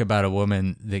a book about a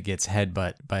woman that gets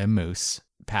headbutt by a moose,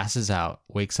 passes out,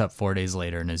 wakes up 4 days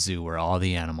later in a zoo where all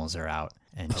the animals are out,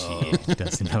 and she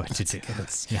doesn't know what to do.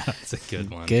 Yeah. That's a good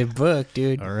one. Good book,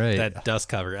 dude. All right. That dust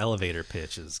cover elevator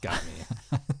pitch has got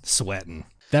me sweating.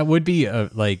 That would be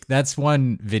that's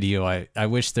one video. I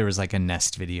wish there was like a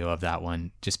Nest video of that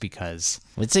one, just because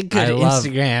It's a good I love-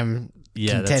 Instagram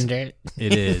Yeah, that's- contender.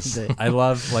 it is. The- I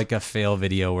love like a fail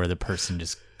video where the person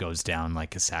just goes down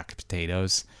like a sack of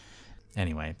potatoes.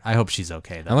 Anyway, I hope she's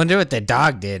okay I though. wonder what the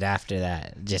dog did after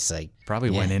that. Just like Probably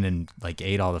yeah. went in and like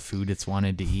ate all the food it's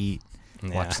wanted to eat.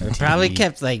 Watched some probably TV.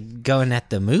 kept like going at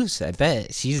the moose. I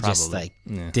bet she's just Probably.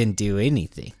 like didn't do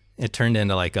anything. It turned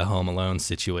into like a Home Alone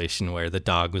situation where the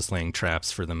dog was laying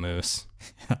traps for the moose.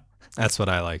 That's what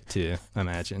I like to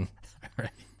imagine. All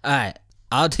right,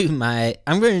 I'll do my.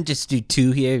 I'm going to just do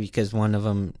 2 here because one of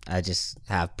them I just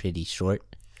have pretty short.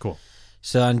 Cool.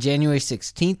 So on January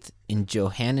 16th in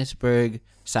Johannesburg,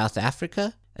 South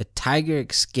Africa, a tiger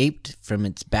escaped from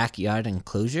its backyard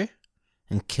enclosure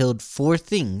and killed 4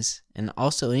 things and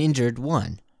also injured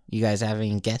 1. You guys have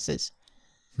any guesses?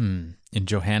 In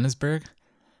Johannesburg,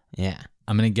 Yeah.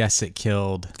 I'm going to guess it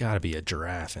killed Gotta be a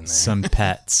giraffe in there. some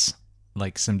pets,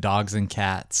 like some dogs and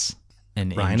cats,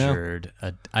 and Rhino? injured.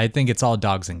 I think it's all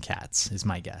dogs and cats, is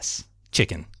my guess.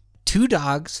 Chicken. 2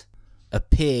 dogs, a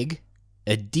pig,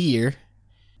 a deer,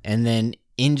 and then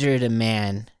injured a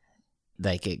man,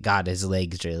 like it got his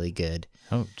legs really good,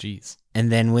 Oh, geez.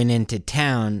 and then went into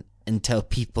town until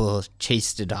people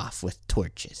chased it off with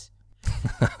torches.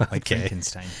 Like Okay.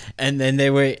 Frankenstein. And then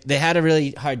they had a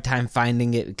really hard time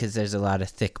finding it because there's a lot of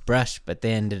thick brush, but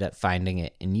they ended up finding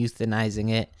it and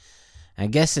euthanizing it. I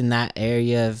guess in that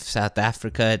area of South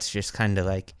Africa, it's just kind of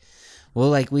like, well,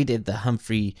 like we did the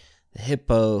Humphrey the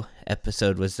hippo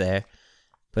episode was there,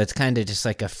 but it's kind of just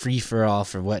like a free-for-all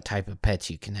for what type of pets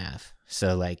you can have.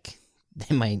 So like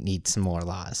they might need some more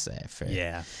laws there for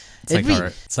Yeah. It's It'd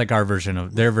like be- our version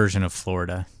of their version of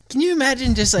Florida. Can you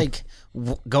imagine just like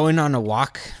going on a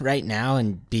walk right now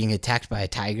and being attacked by a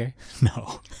tiger?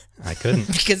 No. I couldn't.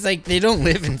 Because like they don't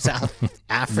live in South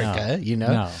Africa, you know?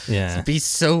 No. Yeah. It'd be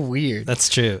so weird. That's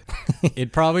true.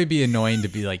 It'd probably be annoying to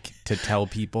be like to tell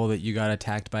people that you got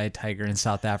attacked by a tiger in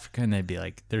South Africa, and they'd be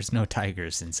like, "There's no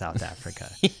tigers in South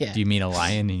Africa." Yeah. Do you mean a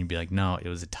lion? And you'd be like, "No, it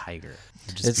was a tiger."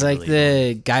 It'd just It's be like really annoying.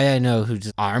 the guy I know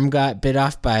whose arm got bit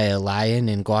off by a lion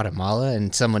in Guatemala,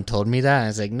 and someone told me that. And I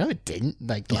was like, no, it didn't.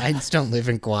 Like, lions don't live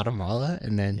in Guatemala,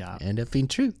 and then Yeah. it ended up being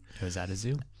true. It was at a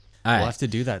zoo. All We'll right. have to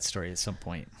do that story at some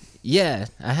point. Yeah,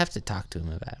 I have to talk to him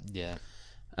about it.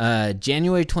 Yeah.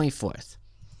 January 24th.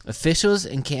 Officials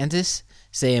in Kansas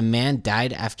say a man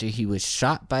died after he was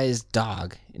shot by his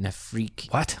dog in a freak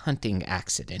hunting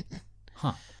accident.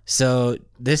 Huh. So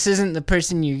this isn't the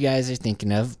person you guys are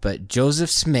thinking of, but Joseph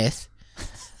Smith,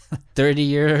 30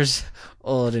 years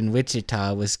old in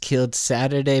Wichita, was killed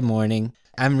Saturday morning.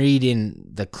 I'm reading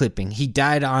the clipping. He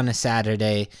died on a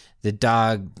Saturday. The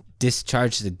dog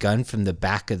discharged the gun from the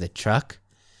back of the truck,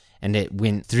 and it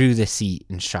went through the seat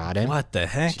and shot him. What the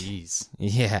heck? Jeez.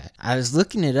 Yeah, I was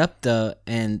looking it up though,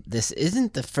 and this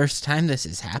isn't the first time this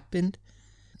has happened.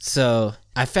 So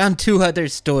I found 2 other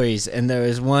stories, and there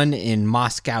was one in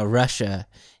Moscow, Russia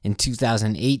in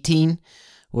 2018,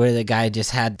 where the guy just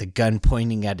had the gun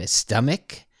pointing at his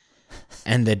stomach,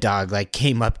 and the dog like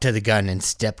came up to the gun and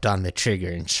stepped on the trigger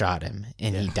and shot him,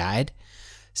 and he died.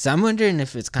 So I'm wondering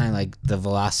if it's kind of like the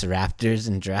Velociraptors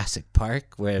in Jurassic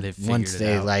Park, where They once figured it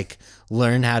they out. like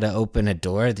learn how to open a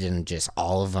door, then just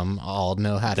all of them all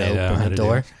know how to They know open how a to do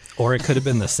door. it. Or it could have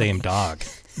been the same dog.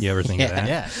 You ever think of that?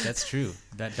 Yeah, that's true.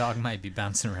 That dog might be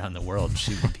bouncing around the world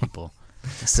shooting people.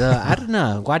 So I don't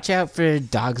know. Watch out for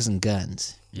dogs and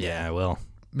guns. Yeah, I will.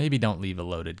 Maybe don't leave a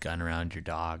loaded gun around your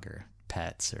dog or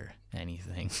pets or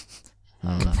anything.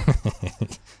 I don't know.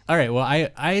 All right, well,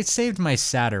 I saved my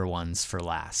sadder ones for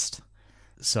last.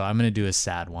 So I'm going to do a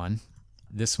sad one.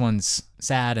 This one's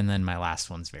sad, and then my last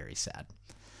one's very sad.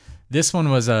 This one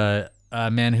was a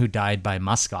man who died by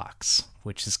muskox,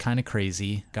 which is kind of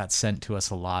crazy. Got sent to us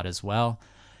a lot as well.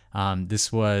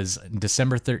 This was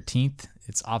December 13th.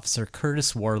 It's Officer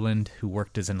Curtis Warland, who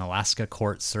worked as an Alaska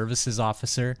Court Services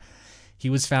officer.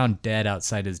 He was found dead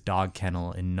outside his dog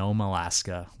kennel in Nome,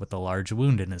 Alaska, with a large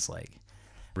wound in his leg.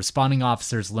 Responding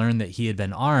officers learned that he had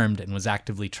been armed and was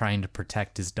actively trying to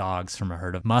protect his dogs from a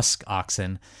herd of musk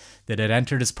oxen that had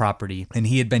entered his property, and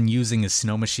he had been using his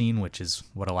snow machine, which is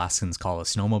what Alaskans call a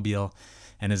snowmobile,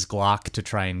 and his Glock to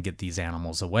try and get these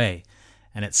animals away.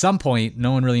 And at some point,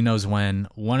 no one really knows when,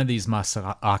 one of these musk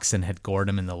oxen had gored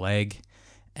him in the leg,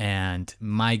 and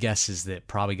my guess is that it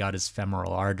probably got his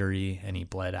femoral artery and he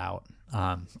bled out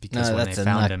because No, when they that's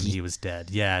found him, unlucky. he was dead.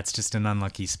 Yeah, it's just an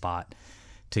unlucky spot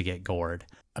to get gored.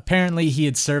 Apparently, he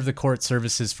had served the court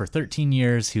services for 13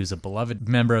 years. He was a beloved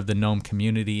member of the Nome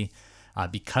community.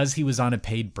 Because he was on a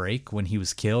paid break when he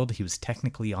was killed, he was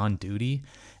technically on duty,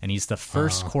 and he's the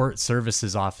first court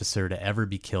services officer to ever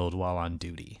be killed while on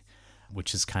duty,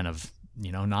 which is kind of,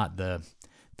 not the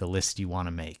list you want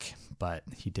to make, but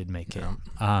he did make it.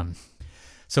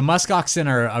 So musk oxen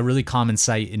are a really common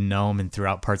sight in Nome and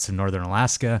throughout parts of northern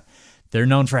Alaska. They're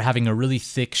known for having a really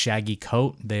thick, shaggy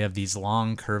coat. They have these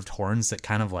long, curved horns that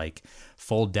kind of like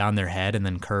fold down their head and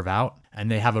then curve out. And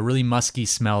they have a really musky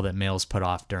smell that males put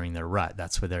off during their rut.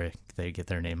 That's where they get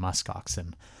their name, musk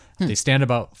oxen. They stand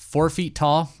about 4 feet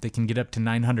tall. They can get up to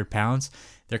 900 pounds.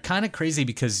 They're kind of crazy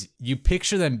because you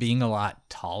picture them being a lot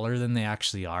taller than they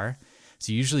actually are.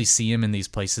 So you usually see them in these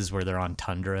places where they're on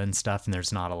tundra and stuff, and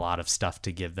there's not a lot of stuff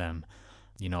to give them,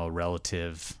 a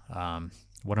relative,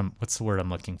 what's the word I'm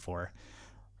looking for?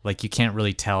 Like you can't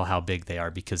really tell how big they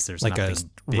are because there's Like a nothing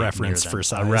big reference near them. for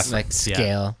size. A reference, Like yeah.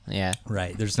 scale. Yeah.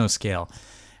 Right. There's no scale.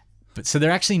 But so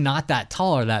they're actually not that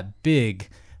tall or that big,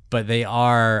 but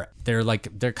they're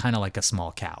kind of like a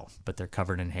small cow, but they're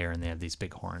covered in hair and they have these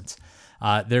big horns.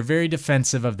 They're very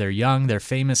defensive of their young. They're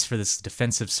famous for this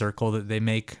defensive circle that they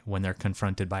make when they're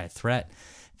confronted by a threat.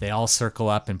 They all circle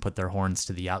up and put their horns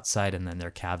to the outside, and then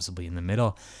their calves will be in the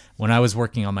middle. When I was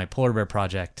working on my polar bear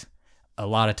project, a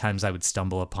lot of times I would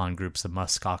stumble upon groups of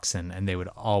musk oxen, and they would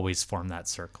always form that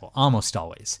circle, almost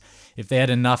always. If they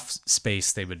had enough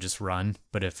space, they would just run,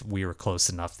 but if we were close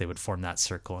enough, they would form that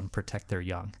circle and protect their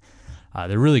young.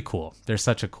 They're really cool. They're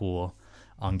such a cool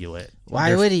ungulate.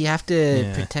 Why would he have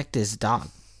to protect his dog?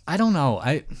 I don't know.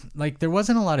 There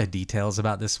wasn't a lot of details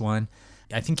about this one.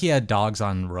 I think he had dogs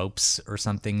on ropes or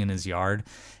something in his yard,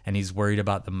 and he's worried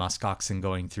about the musk oxen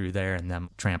going through there and them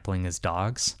trampling his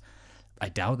dogs. I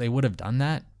doubt they would have done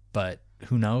that, but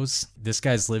who knows? This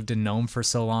guy's lived in Nome for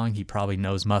so long, he probably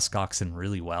knows musk oxen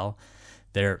really well.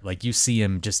 They're like, you see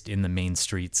him just in the main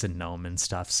streets in Nome and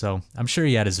stuff, so I'm sure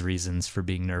he had his reasons for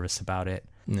being nervous about it.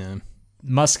 Yeah.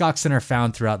 Musk oxen are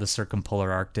found throughout the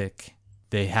circumpolar Arctic.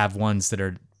 They have ones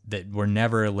that were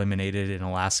never eliminated in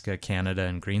Alaska, Canada,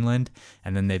 and Greenland,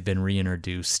 and then they've been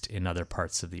reintroduced in other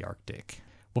parts of the Arctic.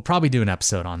 We'll probably do an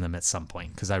episode on them at some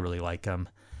point because I really like them.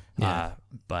 Yeah.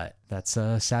 But that's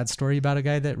a sad story about a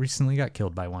guy that recently got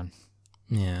killed by one.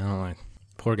 Yeah, I don't like.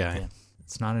 Poor guy. Yeah.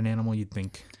 It's not an animal you'd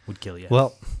think would kill you.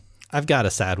 Well, I've got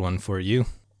a sad one for you.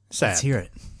 Sad. Let's hear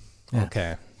it. Yeah.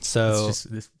 Okay. So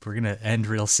we're going to end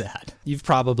real sad. You've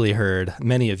probably heard,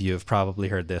 many of you have probably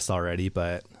heard this already,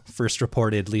 but first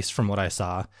reported, at least from what I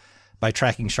saw, by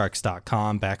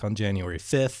TrackingSharks.com back on January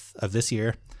 5th of this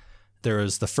year, there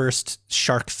was the first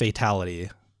shark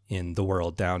fatality in the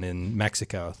world down in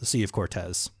Mexico, the Sea of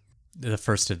Cortez. The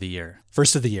first of the year.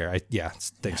 First of the year.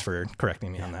 Thanks for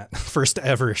correcting me on that. First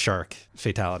ever shark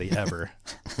fatality ever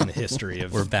in the history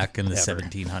of. We're back in the ever.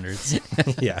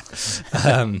 1700s. Yeah.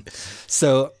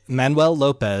 So Manuel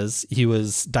Lopez, he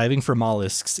was diving for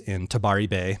mollusks in Tabari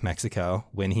Bay, Mexico,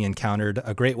 when he encountered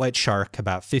a great white shark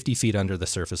about 50 feet under the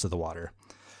surface of the water.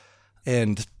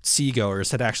 And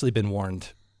seagoers had actually been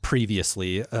warned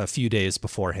previously, a few days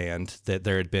beforehand, that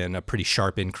there had been a pretty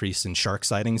sharp increase in shark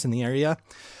sightings in the area.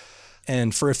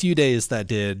 And for a few days, that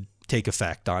did take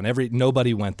effect on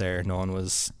nobody went there. No one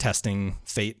was testing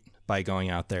fate by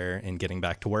going out there and getting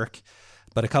back to work.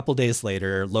 But a couple days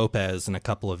later, Lopez and a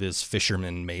couple of his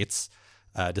fisherman mates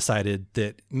decided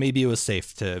that maybe it was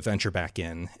safe to venture back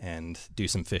in and do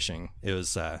some fishing. It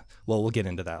was, we'll get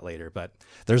into that later, but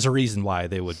there's a reason why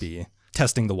they would be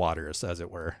testing the waters, as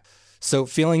it were. So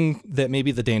feeling that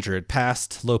maybe the danger had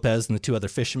passed, Lopez and the two other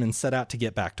fishermen set out to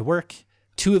get back to work.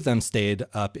 Two of them stayed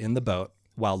up in the boat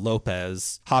while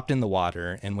Lopez hopped in the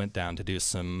water and went down to do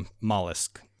some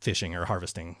mollusk fishing or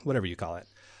harvesting, whatever you call it.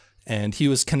 And he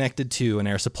was connected to an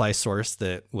air supply source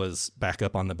that was back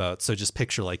up on the boat. So just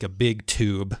picture like a big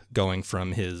tube going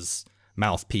from his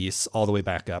mouthpiece all the way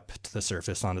back up to the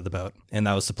surface onto the boat. And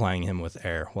that was supplying him with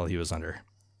air while he was under.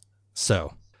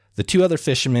 So the two other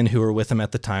fishermen who were with him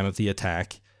at the time of the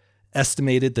attack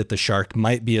estimated that the shark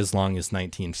might be as long as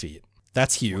 19 feet.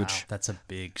 That's huge. Wow, that's a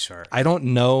big shark. I don't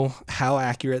know how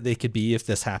accurate they could be if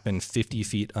this happened 50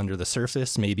 feet under the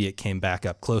surface. Maybe it came back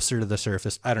up closer to the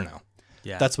surface. I don't know.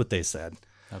 Yeah. That's what they said.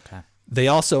 Okay. They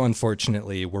also,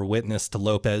 unfortunately, were witness to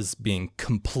Lopez being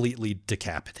completely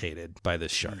decapitated by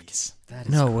this shark. Jeez, that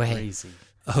is No way. crazy.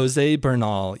 Jose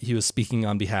Bernal, he was speaking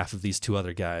on behalf of these two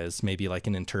other guys, maybe like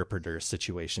an interpreter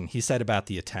situation. He said about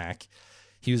the attack,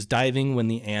 he was diving when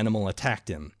the animal attacked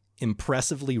him,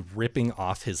 impressively ripping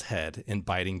off his head and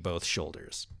biting both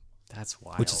shoulders. That's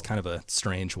wild. Which is kind of a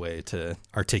strange way to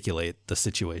articulate the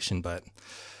situation, but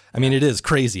I mean, it is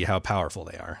crazy how powerful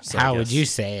they are. So How would you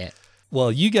say it?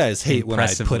 Well, you guys hate when I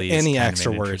put Impressively is any kind of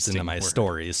extra an words interesting into my word.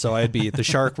 stories. So I'd be, the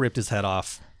shark ripped his head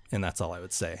off, and that's all I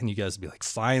would say. And you guys would be like,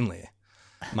 finally,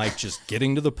 Mike just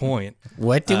getting to the point.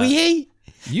 What do we hate?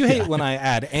 You hate when I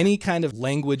add any kind of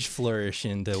language flourish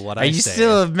into what I Are you say.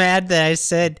 still mad that I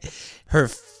said her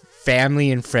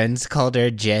family and friends called her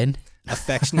Jen?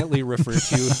 Affectionately refer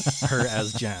to her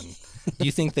as Jen. Do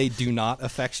you think they do not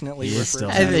affectionately He is refer still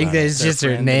to I think their that's just her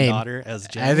friend and name. daughter as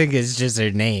Jen? I think it's just her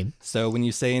name. So when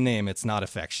you say a name, it's not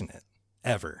affectionate.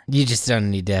 Ever. You just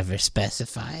don't need to ever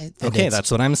specify. Okay,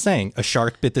 that's what I'm saying. A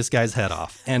shark bit this guy's head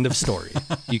off. End of story.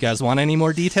 You guys want any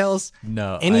more details?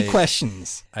 No. Any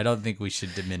questions? I don't think we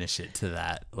should diminish it to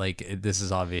that. Like, this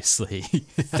is obviously.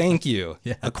 Thank you.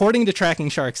 Yeah. According to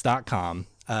TrackingSharks.com,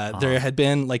 there had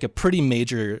been like a pretty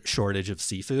major shortage of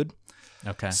seafood.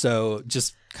 Okay. So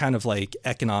just kind of like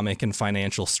economic and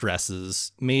financial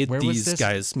stresses made Where was these this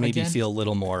guys maybe again? feel a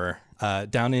little more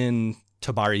down in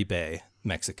Tabari Bay,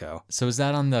 Mexico. So is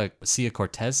that on the Sea of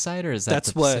Cortez side, or is that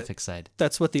That's the what- Pacific side?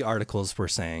 That's what the articles were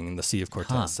saying in the Sea of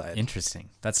Cortez Huh, side. interesting.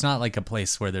 That's not like a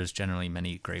place where there's generally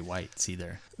many great whites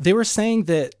either. They were saying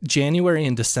that January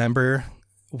and December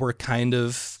were kind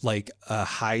of like a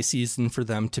high season for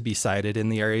them to be sighted in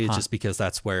the area, just because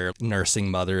that's where nursing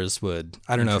mothers would,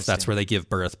 I don't know if that's Interesting. where they give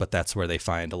birth, but that's where they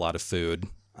find a lot of food.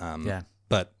 Yeah.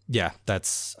 But yeah,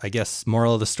 that's, I guess,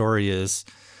 moral of the story is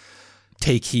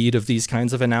take heed of these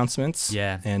kinds of announcements.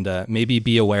 Yeah. And maybe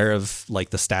be aware of like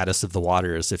the status of the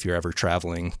waters if you're ever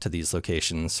traveling to these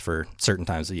locations for certain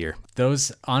times of year.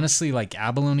 Those, honestly, like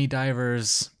abalone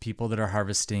divers, people that are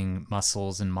harvesting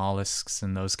mussels and mollusks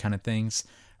and those kind of things,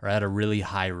 are at a really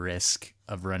high risk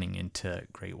of running into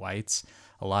great whites.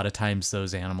 A lot of times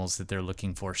those animals that they're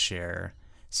looking for share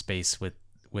space with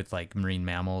like marine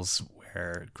mammals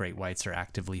where great whites are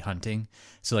actively hunting.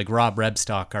 So like Rob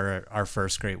Rebstock, our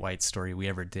first great white story we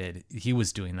ever did, he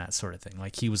was doing that sort of thing.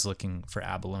 Like he was looking for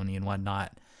abalone and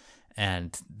whatnot,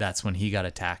 and that's when he got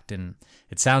attacked. And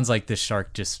it sounds like this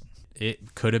shark just,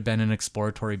 it could have been an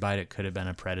exploratory bite, it could have been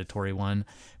a predatory one,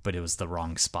 but it was the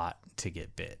wrong spot to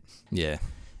get bit. Yeah.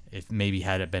 If maybe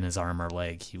had it been his arm or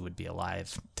leg, he would be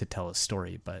alive to tell his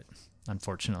story, but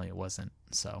unfortunately it wasn't.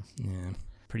 So Yeah.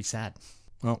 pretty sad.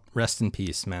 Well, rest in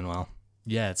peace, Manuel.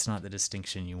 Yeah, it's not the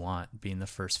distinction you want, being the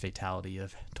first fatality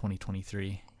of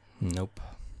 2023. Nope.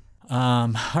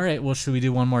 All right, well, should we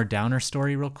do one more downer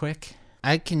story real quick?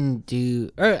 I can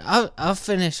do, or I'll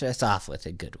finish us off with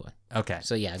a good one. Okay.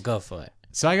 So yeah, go for it.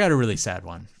 So I got a really sad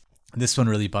one. This one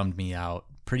really bummed me out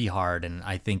pretty hard, and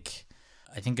I think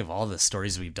of all the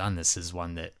stories we've done, this is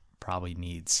one that probably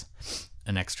needs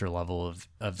an extra level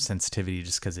of sensitivity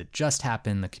just because it just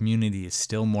happened. The community is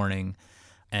still mourning,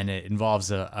 and it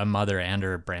involves a mother and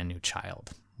her brand new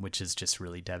child, which is just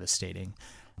really devastating.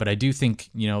 But I do think,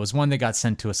 it was one that got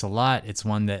sent to us a lot. It's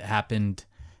one that happened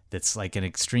that's like an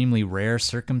extremely rare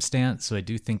circumstance, so I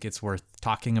do think it's worth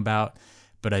talking about.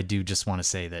 But I do just want to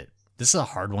say that this is a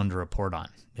hard one to report on.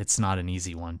 It's not an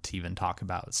easy one to even talk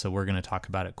about, so we're going to talk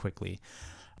about it quickly.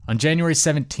 On January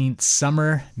 17th,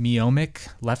 Summer Miomic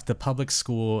left the public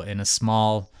school in a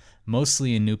small,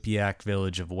 mostly Inupiaq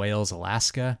village of Wales,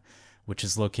 Alaska, which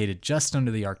is located just under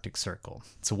the Arctic Circle.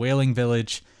 It's a whaling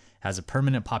village, has a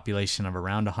permanent population of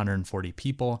around 140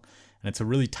 people, and it's a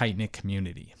really tight-knit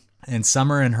community. And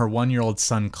Summer and her 1-year-old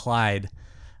son, Clyde,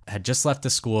 had just left the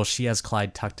school. She has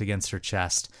Clyde tucked against her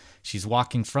chest. She's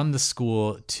walking from the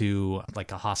school to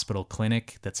like a hospital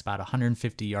clinic that's about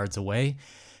 150 yards away,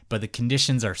 but the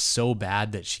conditions are so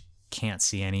bad that she can't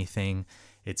see anything.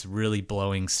 It's really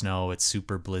blowing snow. It's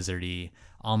super blizzardy,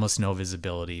 almost no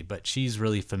visibility, but she's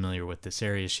really familiar with this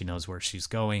area. She knows where she's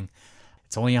going.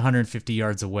 It's only 150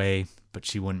 yards away, but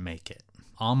she wouldn't make it.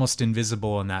 Almost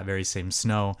invisible in that very same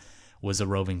snow was a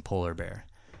roving polar bear,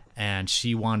 and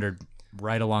she wandered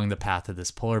right along the path of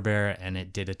this polar bear, and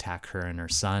it did attack her and her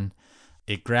son.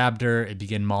 It grabbed her. It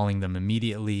began mauling them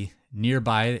immediately.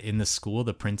 Nearby in the school,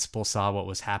 the principal saw what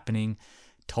was happening,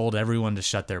 told everyone to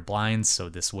shut their blinds so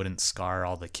this wouldn't scar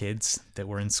all the kids that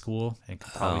were in school and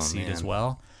could probably see it as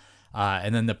well.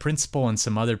 And then the principal and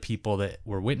some other people that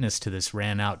were witness to this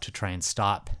ran out to try and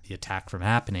stop the attack from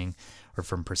happening or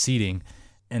from proceeding.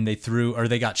 And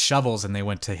they got shovels and they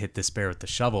went to hit this bear with the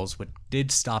shovels, which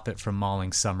did stop it from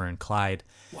mauling Summer and Clyde.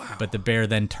 Wow. But the bear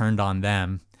then turned on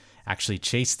them, actually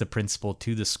chased the principal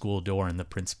to the school door, and the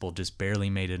principal just barely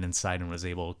made it inside and was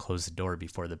able to close the door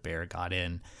before the bear got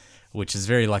in, which is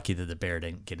very lucky that the bear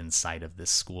didn't get inside of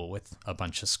this school with a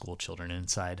bunch of school children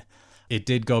inside. It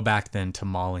did go back then to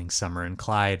mauling Summer and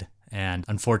Clyde, and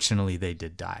unfortunately they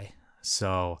did die.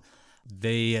 So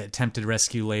they attempted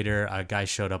rescue later. A guy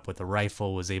showed up with a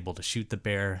rifle, was able to shoot the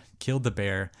bear, killed the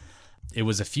bear. It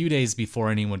was a few days before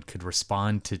anyone could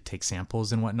respond to take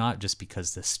samples and whatnot, just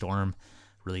because the storm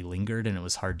really lingered and it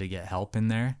was hard to get help in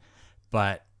there.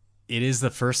 But it is the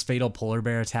first fatal polar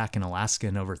bear attack in Alaska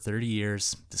in over 30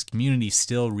 years. This community is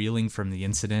still reeling from the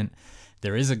incident.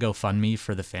 There is a GoFundMe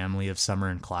for the family of Summer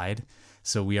and Clyde,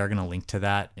 so we are going to link to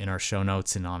that in our show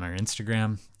notes and on our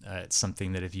Instagram. It's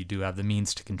something that if you do have the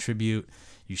means to contribute,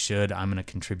 you should. I'm going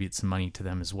to contribute some money to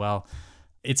them as well.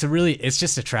 It's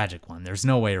just a tragic one. There's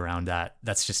no way around that.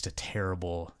 That's just a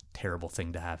terrible, terrible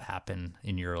thing to have happen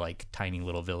in your like tiny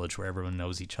little village where everyone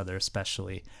knows each other,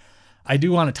 especially. I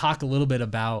do want to talk a little bit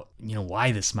about,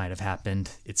 why this might have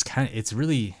happened.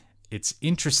 It's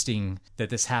interesting that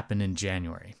this happened in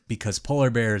January, because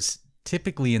polar bears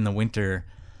typically in the winter,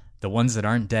 the ones that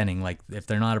aren't denning, like if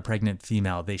they're not a pregnant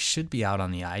female, they should be out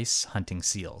on the ice hunting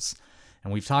seals.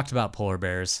 And we've talked about polar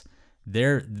bears.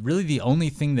 They're really the only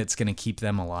thing that's going to keep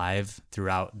them alive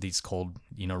throughout these cold,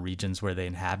 regions where they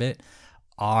inhabit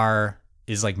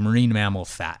is like marine mammal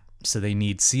fat. So they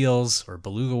need seals or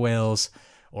beluga whales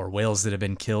or whales that have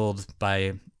been killed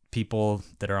by people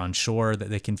that are on shore that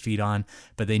they can feed on,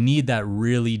 but they need that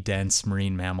really dense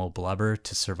marine mammal blubber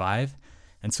to survive.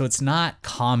 And so it's not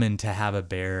common to have a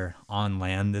bear on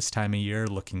land this time of year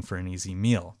looking for an easy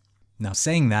meal. Now,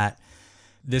 saying that,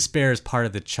 this bear is part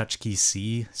of the Chukchi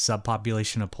Sea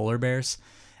subpopulation of polar bears,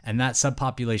 and that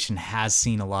subpopulation has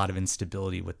seen a lot of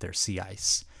instability with their sea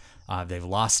ice. They've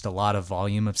lost a lot of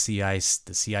volume of sea ice.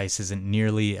 The sea ice isn't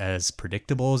nearly as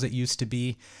predictable as it used to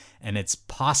be, and it's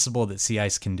possible that sea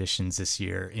ice conditions this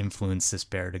year influenced this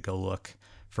bear to go look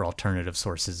for alternative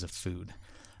sources of food.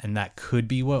 And that could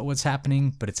be what's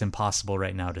happening, but it's impossible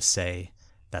right now to say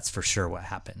that's for sure what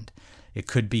happened. It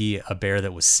could be a bear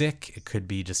that was sick. It could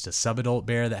be just a subadult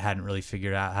bear that hadn't really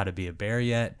figured out how to be a bear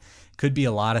yet. It could be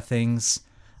a lot of things.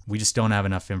 We just don't have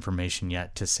enough information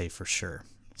yet to say for sure.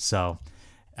 So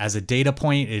as a data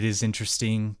point, it is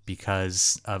interesting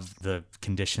because of the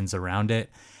conditions around it.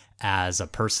 As a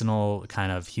personal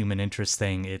kind of human interest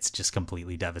thing, it's just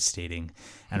completely devastating.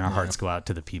 And our hearts go out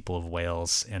to the people of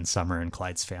Wales and Summer and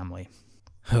Clyde's family.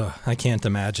 I can't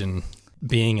imagine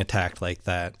being attacked like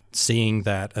that, seeing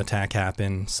that attack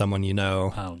happen, someone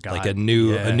like a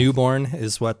newborn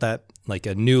is what that, like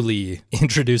a newly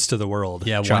introduced to the world.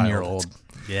 Yeah, child. 1 year old.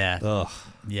 Yeah. Ugh,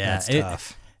 yeah. that's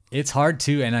tough. It's hard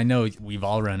too, and I know we've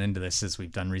all run into this as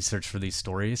we've done research for these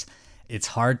stories. It's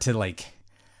hard to like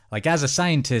as a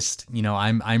scientist,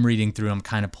 I'm reading through, I'm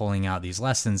kind of pulling out these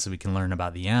lessons so we can learn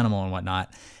about the animal and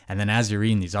whatnot. And then as you're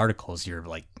reading these articles, you're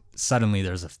like, suddenly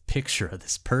there's a picture of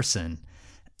this person,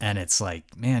 and it's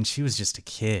like, man, she was just a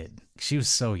kid. She was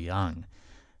so young.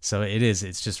 So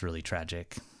it's just really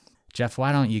tragic. Jeff,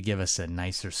 why don't you give us a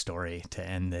nicer story to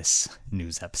end this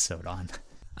news episode on?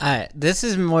 This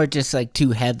is more just like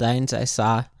 2 headlines I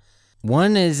saw.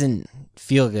 One isn't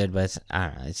feel good, but I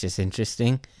don't know, it's just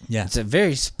interesting. Yeah. It's a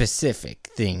very specific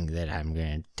thing that I'm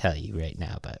going to tell you right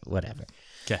now, but whatever.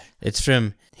 Okay. It's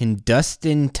from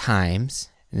Hindustan Times,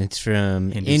 and it's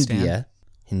from India.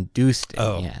 Hindustan.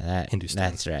 Oh, yeah, Hindustan.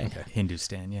 That's right. Okay.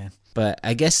 Hindustan, yeah. But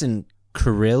I guess in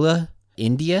Kerala,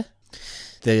 India,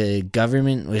 the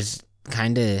government was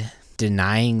kind of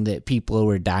denying that people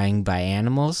were dying by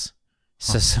animals.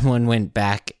 So someone went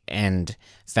back and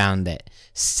found that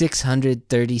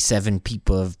 637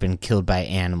 people have been killed by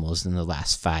animals in the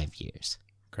last 5 years.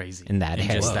 Crazy. In that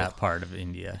area. Just that part of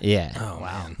India. Yeah. Oh,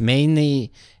 wow.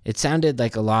 Mainly, it sounded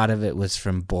like a lot of it was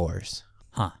from boars.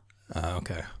 Huh.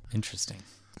 Okay. Interesting.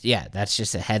 Yeah, that's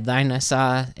just a headline I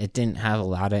saw. It didn't have a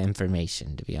lot of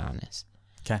information, to be honest.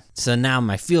 Okay. So now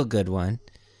my feel-good one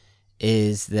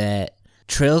is that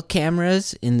trail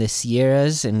cameras in the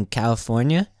Sierras in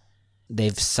California,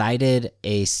 they've sighted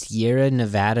a Sierra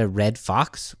Nevada red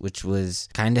fox, which was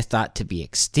kind of thought to be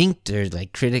extinct or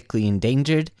like critically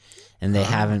endangered, and they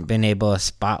haven't been able to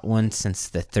spot one since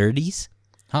the 30s,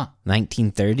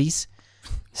 1930s.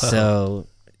 So,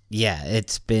 yeah,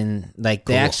 it's been like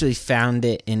they actually found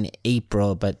it in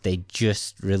April, but they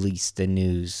just released the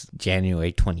news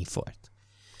January 24th.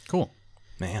 Cool.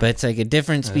 Man. But it's like a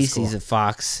different species cool. of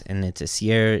fox, and it's a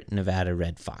Sierra Nevada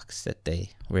red fox that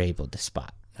they were able to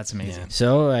spot. That's amazing. Yeah.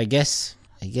 So I guess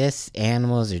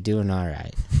animals are doing all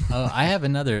right. Oh, I have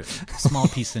another small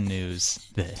piece of news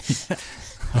that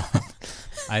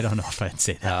I don't know if I'd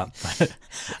say that. But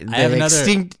I have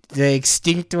The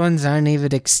extinct ones aren't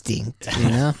even extinct, you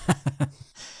know?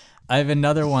 I have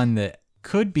another one that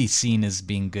could be seen as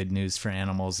being good news for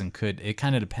animals, and it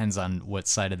kind of depends on what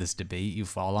side of this debate you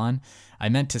fall on. I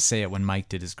meant to say it when Mike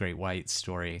did his great white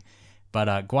story.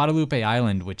 But Guadalupe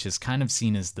Island, which is kind of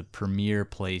seen as the premier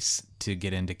place to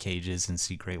get into cages and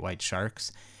see great white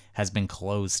sharks, has been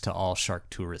closed to all shark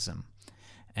tourism.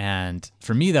 And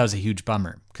for me, that was a huge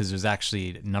bummer because it was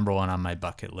actually number 1 on my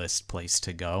bucket list place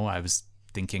to go. I was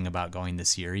thinking about going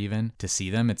this year even to see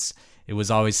them. It was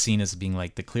always seen as being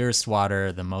like the clearest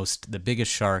water, the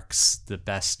biggest sharks, the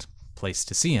best place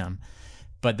to see them.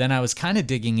 But then I was kind of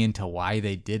digging into why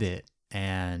they did it,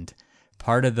 and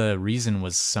part of the reason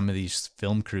was some of these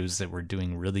film crews that were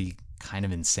doing really kind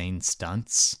of insane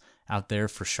stunts out there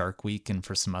for Shark Week and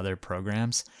for some other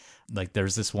programs. Like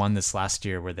there's this one this last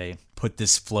year where they put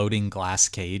this floating glass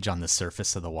cage on the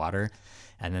surface of the water,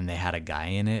 and then they had a guy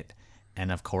in it.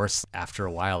 And of course, after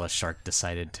a while, a shark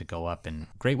decided to go up, and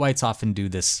great whites often do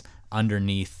this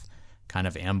underneath kind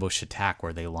of ambush attack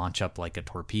where they launch up like a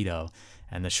torpedo.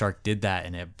 And the shark did that,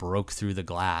 and it broke through the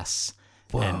glass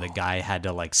and the guy had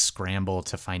to like scramble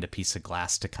to find a piece of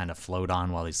glass to kind of float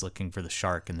on while he's looking for the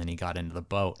shark, and then he got into the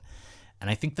boat. And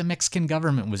I think the Mexican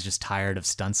government was just tired of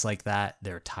stunts like that.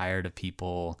 They're tired of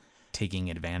people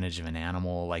taking advantage of an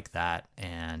animal like that,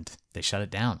 and they shut it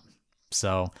down.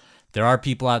 So there are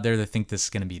people out there that think this is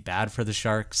going to be bad for the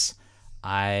sharks.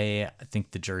 I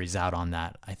think the jury's out on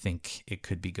that. I think it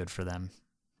could be good for them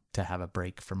to have a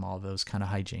break from all those kind of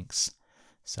hijinks.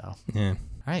 So, Yeah. all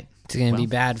right. It's going to be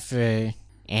bad for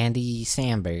Andy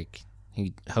Samberg, who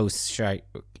hosts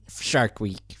Shark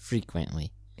Week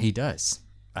frequently. He does.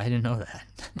 I didn't know that.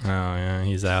 Oh yeah,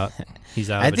 he's out. He's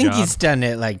out. I of a think job. he's done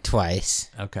it like twice.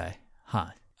 Okay. Huh.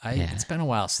 Yeah. It's been a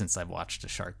while since I've watched a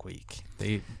Shark Week.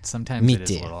 Sometimes Me it is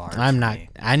too. a little hard. I'm for not. me.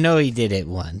 I know he did it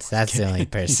once. That's the only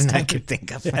person I could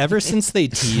think of. Ever since they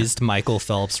teased Michael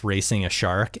Phelps racing a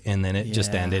shark and then it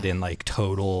just Yeah. ended in like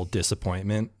total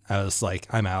disappointment, I was like,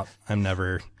 I'm out. I'm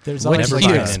never. There's What always never did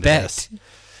you buying into expect? this.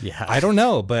 Yeah. I don't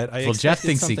know, but I Well, Jeff expected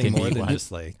thinks he something can more be than one.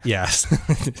 just like yes.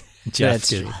 Jeff That's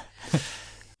could- true.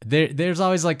 There's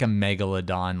always like a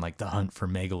megalodon, like the hunt for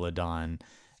megalodon.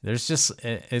 There's just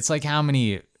it's like how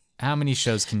many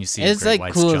shows can you see? of It's great like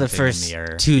whites cool jumping the in first the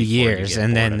air 2 before you years, get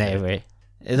and bored then of they it?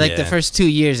 were like the Yeah. first 2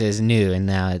 years is new, and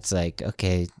now it's like,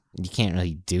 okay, you can't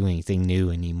really do anything new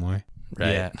anymore.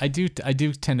 Right. Yeah, I do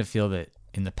tend to feel that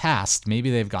in the past, maybe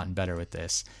they've gotten better with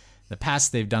this. In the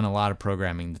past, they've done a lot of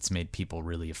programming that's made people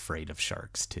really afraid of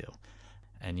sharks too.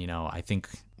 And I think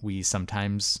we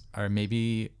sometimes are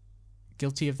maybe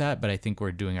guilty of that, but I think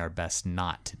we're doing our best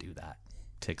not to do that,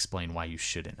 to explain why you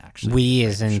shouldn't actually. We be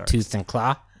as afraid of in sharks. tooth and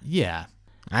claw. Yeah,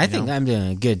 I think I'm doing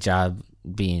a good job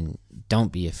being.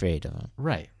 Don't be afraid of them.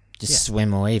 right. Just Yeah.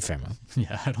 swim away from them.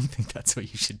 Yeah, I don't think that's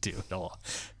what you should do at all.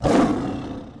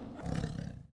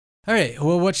 All right,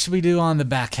 well, what should we do on the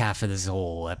back half of this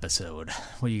whole episode?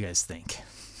 What do you guys think?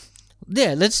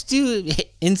 Yeah, let's do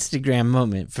Instagram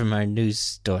moment from our news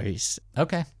stories.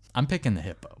 Okay, I'm picking the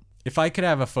hippo. If I could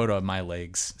have a photo of my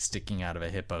legs sticking out of a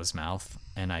hippo's mouth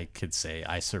and I could say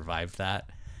I survived that,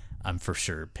 I'm for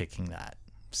sure picking that.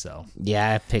 So,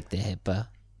 Yeah, I picked the hippo.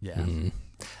 yeah.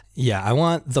 Yeah, I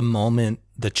want the moment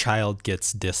the child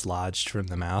gets dislodged from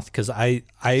the mouth because I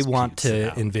want pukes it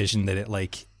to out. envision that it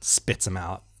like spits him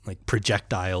out, like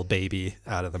projectile baby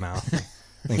out of the mouth.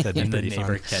 I think that'd be And the pretty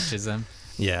neighbor fun. catches him.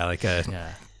 Yeah, like a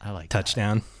Yeah, I like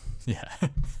touchdown, that. Yeah.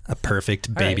 a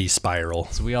perfect baby right. spiral.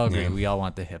 So we all agree. Yeah. We all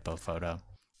want the hippo photo.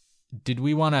 Did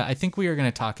we want to? I think we are going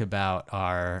to talk about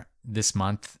this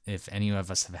month. If any of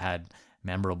us have had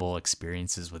memorable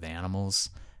experiences with animals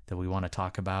that we want to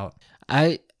talk about.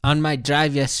 On my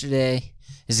drive yesterday,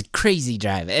 it's a crazy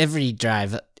drive. Every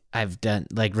drive I've done,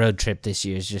 like road trip this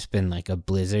year, has just been like a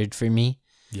blizzard for me.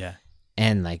 Yeah.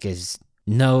 And like is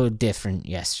no different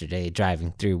yesterday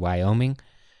driving through Wyoming.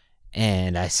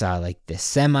 And I saw like the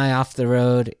semi off the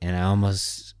road and I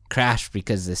almost crashed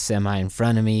because the semi in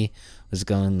front of me was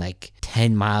going like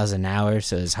 10 miles an hour.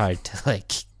 So it was hard to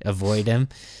like avoid him.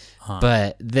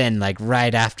 But then like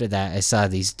right after that, I saw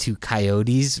these two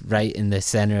coyotes right in the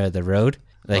center of the road,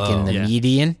 like in the Yeah.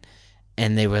 median.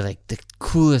 And they were like the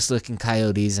coolest looking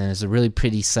coyotes. And it was a really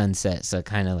pretty sunset. So it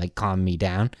kind of like calmed me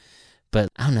down. But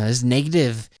I don't know, it's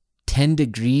negative 10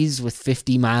 degrees with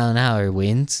 50-mile-an-hour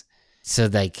winds. So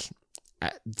like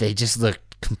they just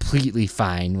looked completely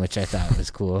fine, which I thought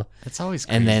was cool. That's always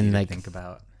crazy And then, to like, think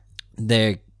about.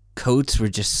 Their coats were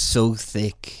just so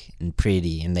thick and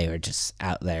pretty, and they were just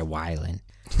out there wilding.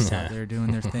 Just out there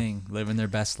doing their thing, living their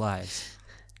best lives.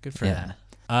 Good for Yeah. them.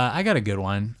 I got a good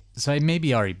one. So I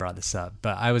maybe already brought this up,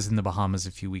 but I was in the Bahamas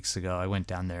a few weeks ago. I went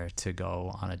down there to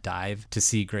go on a dive to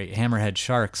see great hammerhead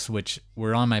sharks, which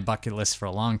were on my bucket list for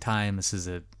a long time. This is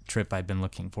a trip I've been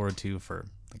looking forward to for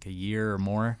like a year or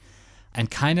more.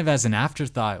 And kind of as an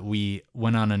afterthought, we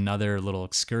went on another little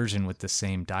excursion with the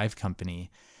same dive company,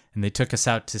 and they took us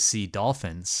out to see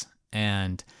dolphins.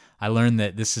 And I learned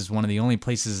that this is one of the only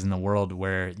places in the world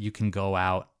where you can go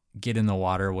out, get in the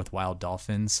water with wild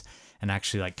dolphins, and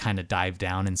actually like kind of dive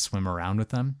down and swim around with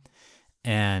them.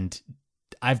 And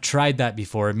I've tried that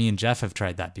before. Me and Jeff have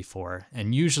tried that before.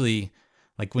 And usually,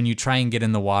 like when you try and get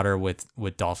in the water with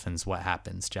dolphins, what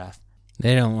happens, Jeff?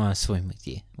 They don't want to swim with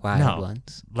you, wild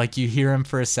ones. Like you hear them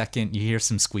for a second, you hear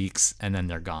some squeaks, and then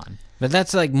they're gone. But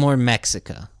that's like more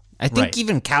Mexico. I think Right.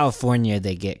 even California,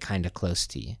 they get kind of close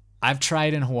to you. I've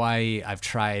tried in Hawaii, I've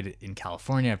tried in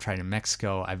California, I've tried in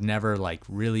Mexico. I've never like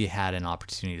really had an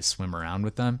opportunity to swim around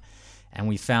with them. And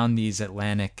we found these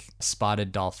Atlantic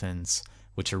spotted dolphins,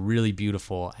 which are really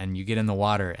beautiful. And you get in the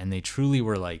water and they truly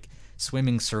were like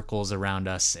swimming circles around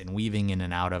us and weaving in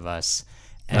and out of us.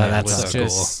 And Oh, it that's was so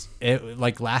just, it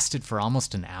like lasted for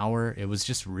almost an hour. It was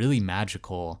just really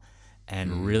magical.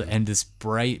 and and this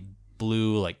bright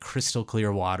blue, like crystal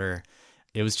clear water.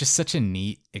 It was just such a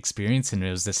neat experience, and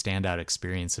it was the standout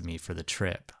experience of me for the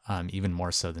trip, even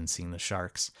more so than seeing the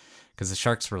sharks, because the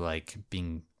sharks were like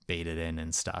being baited in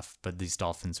and stuff, but these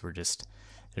dolphins were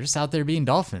they're just out there being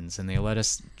dolphins, and they let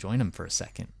us join them for a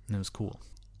second, and it was cool.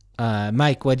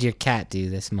 Mike, what'd your cat do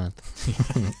this month?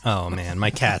 Oh man,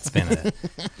 my cat's been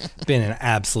an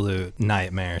absolute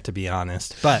nightmare, to be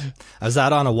honest. But I was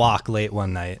out on a walk late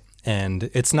one night, and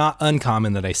it's not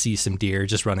uncommon that I see some deer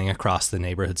just running across the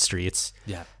neighborhood streets.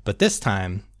 Yeah. But this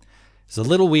time, it's a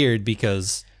little weird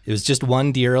because it was just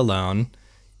one deer alone,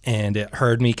 and it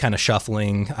heard me kind of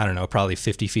shuffling, I don't know, probably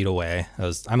 50 feet away.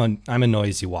 I'm a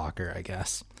noisy walker, I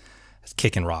guess. I was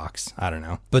kicking rocks, I don't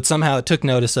know. But somehow it took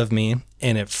notice of me,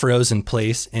 and it froze in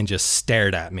place and just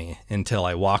stared at me until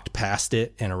I walked past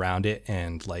it and around it,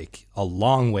 and like a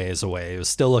long ways away. It was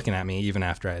still looking at me even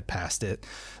after I had passed it.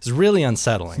 It was really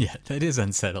unsettling. Yeah, that is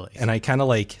unsettling. And I kind of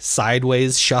like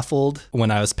sideways shuffled when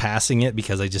I was passing it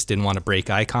because I just didn't want to break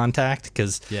eye contact,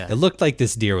 because it looked like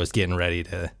this deer was getting ready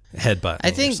to headbutt me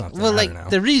I think, or something. well, I like don't know.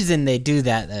 the reason they do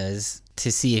that is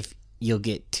to see if you'll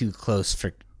get too close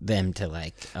for them to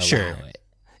like allow it.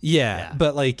 Yeah,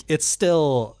 but like it's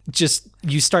still just,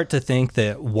 you start to think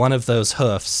that one of those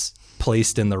hoofs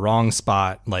placed in the wrong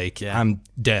spot, like I'm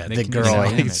dead. The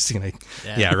groin. It's just gonna,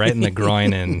 right in the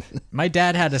groin. And my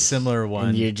dad had a similar one.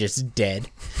 And you're just dead.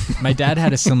 My dad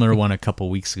had a similar one a couple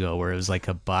weeks ago where it was like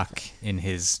a buck in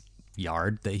his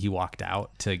yard that he walked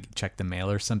out to check the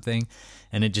mail or something,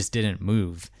 and it just didn't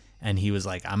move. And he was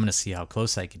like, I'm going to see how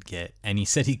close I could get. And he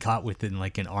said he caught within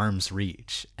like an arm's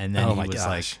reach. And then he was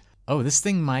like, oh, this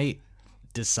thing might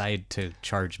decide to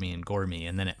charge me and gore me.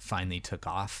 And then it finally took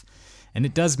off. And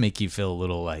it does make you feel a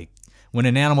little like when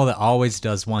an animal that always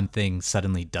does one thing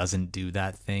suddenly doesn't do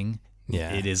that thing.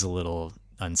 Yeah, it is a little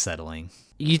unsettling.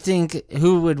 You think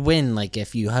who would win, like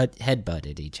if you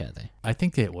headbutted each other? I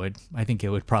think it would. I think it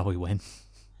would probably win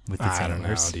with its I don't know,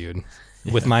 antlers. dude.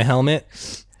 With my helmet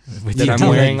With that I'm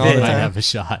wearing all the might time, have a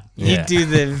shot. You do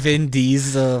the Vin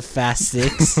Diesel Fast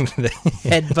Six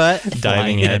headbutt,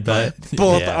 diving headbutt,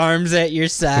 both arms at your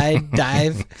side,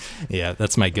 dive. Yeah,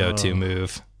 that's my go-to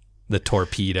move. The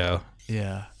torpedo.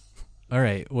 Yeah. All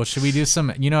right. Well, should we do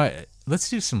some, let's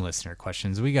do some listener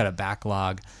questions. We got a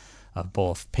backlog of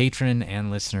both patron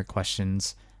and listener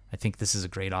questions. I think this is a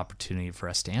great opportunity for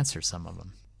us to answer some of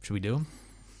them. Should we do them?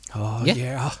 Oh,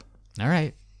 yeah. All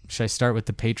right. Should I start with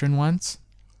the patron ones?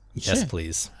 Yes, Sure.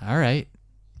 please. All right.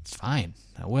 It's fine.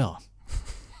 I will.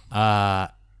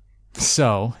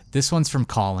 So this one's from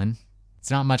Colin.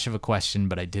 It's not much of a question,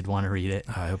 but I did want to read it.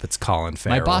 I hope it's Colin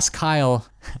Farrell. My boss Kyle,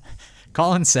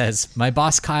 Colin says, my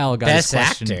boss Kyle got Best his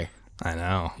question. actor. I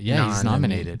know. Yeah, he's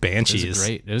nominated. Banshees.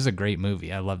 It was a great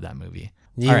movie. I love that movie.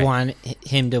 Do you want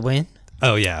him to win?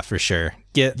 Oh yeah, for sure.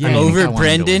 Over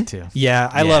Brendan? Yeah,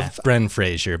 I love Brendan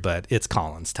Fraser, but it's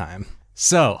Colin's time.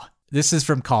 So this is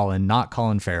from Colin, not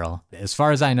Colin Farrell. As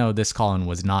far as I know, this Colin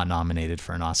was not nominated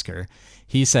for an Oscar.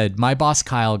 He said, my boss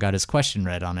Kyle got his question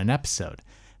read on an episode.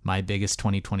 My biggest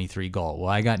 2023 goal. Well,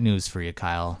 I got news for you,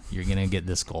 Kyle. You're going to get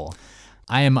this goal.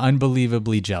 I am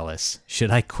unbelievably jealous.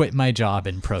 Should I quit my job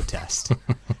and protest?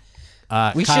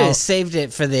 We should have saved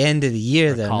it for the end of the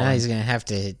year, though. Colin. Now he's going to have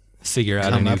to figure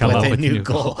out come up with a new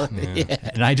goal. Yeah.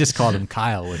 And I just called him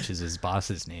Kyle, which is his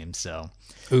boss's name. So,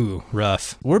 ooh,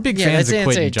 rough. We're big fans of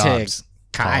quitting jobs.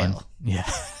 Kyle. Colin.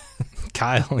 Yeah.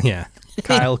 Kyle, yeah.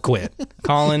 Kyle quit.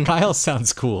 Colin, Kyle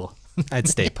sounds cool. I'd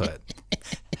stay put.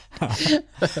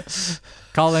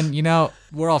 Colin,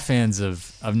 we're all fans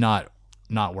of not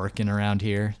working around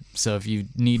here. So if you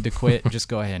need to quit, just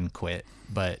go ahead and quit.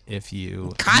 But if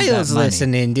you Kyle's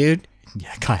listening, dude.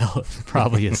 Yeah, Kyle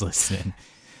probably is listening.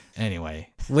 Anyway.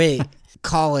 Wait,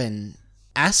 Colin,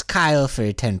 ask Kyle for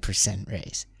a 10%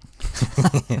 raise.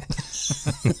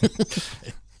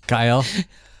 Kyle,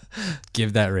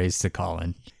 give that raise to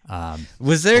Colin.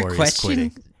 Was there a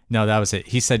question? No, that was it.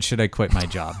 He said, should I quit my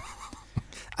job?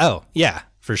 Oh, yeah,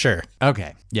 for sure.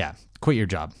 Okay. Yeah. Quit your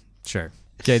job. Sure.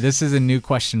 Okay. This is a new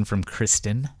question from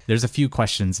Kristen. There's a few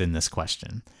questions in this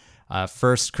question.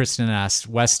 First, Kristen asked,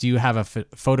 Wes, do you have a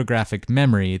photographic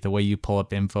memory? The way you pull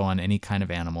up info on any kind of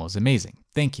animal is amazing.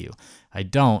 Thank you. I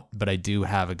don't, but I do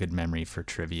have a good memory for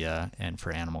trivia and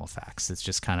for animal facts. It's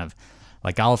just kind of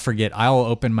like I'll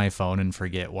open my phone and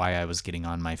forget why I was getting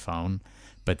on my phone.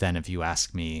 But then if you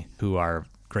ask me who our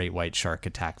great white shark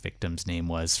attack victim's name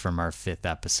was from our 5th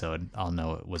episode, I'll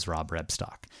know it was Rob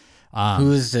Rebstock. Who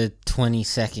was the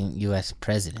 22nd U.S.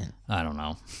 president? I don't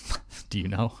know. Do you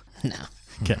know? No.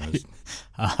 Okay.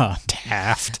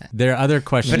 Taft. There are other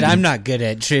questions. But I'm not good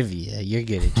at trivia. You're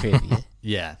good at trivia.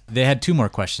 Yeah. They had 2 more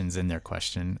questions in their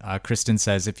question. Kristen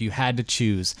says, if you had to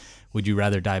choose, would you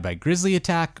rather die by grizzly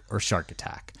attack or shark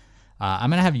attack? I'm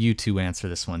going to have you 2 answer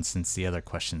this one since the other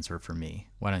questions were for me.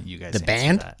 Why don't you guys answer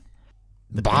band? that?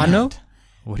 Bono? Band?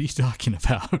 What are you talking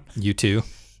about? You too.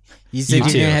 You said you're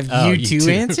too. going to have Oh, you two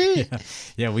too. answer?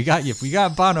 Yeah, we got you. We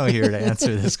got Bono here to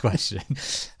answer this question.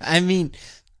 I mean,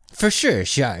 for sure,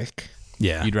 shark.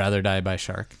 Yeah. You'd rather die by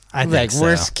shark? I think Like, so.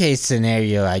 worst case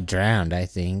scenario, I drowned, I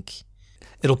think.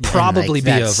 It'll probably like, be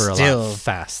that's over a still- lot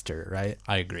faster, right?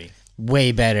 I agree.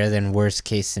 Way better than worst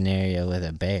case scenario with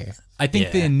a bear. I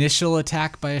think the Yeah. initial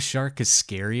attack by a shark is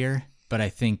scarier, but I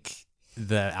think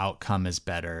the outcome is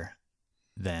better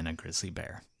than a grizzly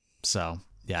bear. So,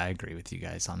 yeah, I agree with you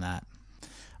guys on that.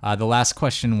 The last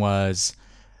question was,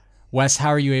 Wes, how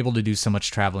are you able to do so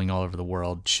much traveling all over the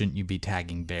world? Shouldn't you be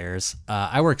tagging bears?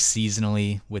 I work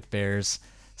seasonally with bears,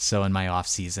 so in my off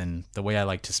season, the way I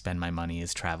like to spend my money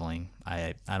is traveling.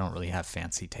 I don't really have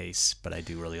fancy tastes, but I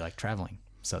do really like traveling,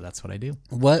 so that's what I do.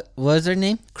 What was her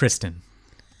name? Kristen.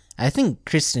 I think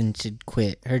Kristen should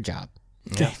quit her job.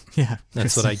 Yeah. Yeah,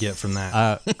 That's what I get from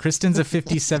that. Kristen's a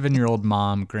 57-year-old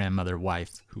mom, grandmother,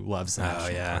 wife who loves the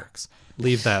national yeah. parks.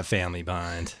 Leave that family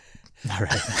behind. All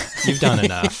right. You've done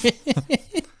enough.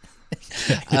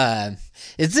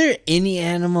 Is there any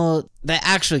animal that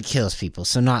actually kills people?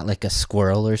 So not like a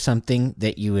squirrel or something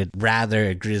that you would rather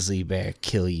a grizzly bear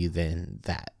kill you than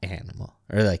that animal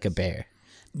or like a bear.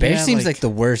 Bear Yeah, seems like- like the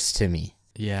worst to me.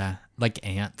 Yeah, like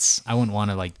ants. I wouldn't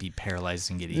want to like be paralyzed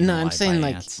and get eaten No, I'm alive saying by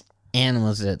like ants.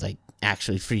 animals that like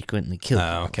actually frequently kill Oh,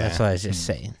 people. okay. That's what I was just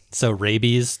saying. So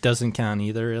rabies doesn't count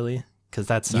either, really? Because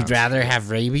that's You'd rather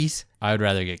have rabies? I would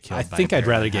rather get killed. I by think a I'd bear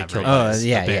rather than get have killed rabies. Oh, by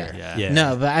yeah, a bear. yeah. Yeah.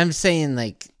 No, but I'm saying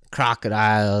like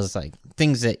crocodiles, like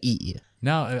things that eat you.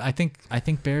 No, I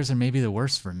think bears are maybe the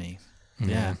worst for me.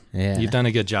 Yeah. Yeah. You've done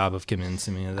a good job of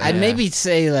convincing me of that. I'd maybe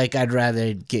say like I'd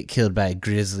rather get killed by a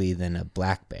grizzly than a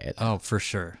black bear. Oh, for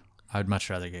sure. I'd much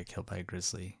rather get killed by a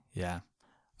grizzly. Yeah.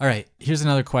 All right. Here's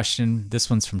another question. This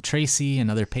one's from Tracy,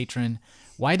 another patron.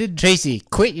 Why did Tracy,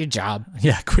 quit your job.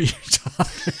 Yeah, quit your job.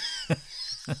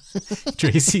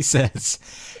 Tracy says,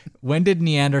 when did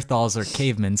Neanderthals or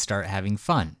cavemen start having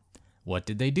fun? What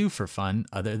did they do for fun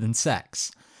other than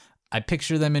sex? I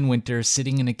picture them in winter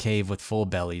sitting in a cave with full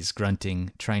bellies,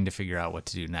 grunting, trying to figure out what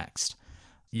to do next.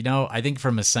 You know, I think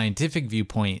from a scientific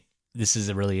viewpoint, this is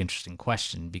a really interesting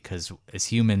question because as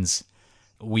humans,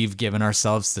 we've given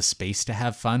ourselves the space to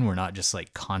have fun. We're not just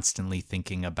like constantly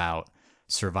thinking about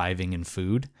surviving and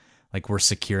food. Like we're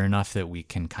secure enough that we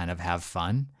can kind of have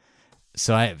fun.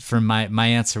 So my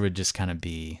answer would just kind of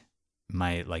be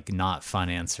my like not fun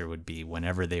answer would be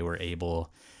whenever they were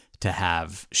able to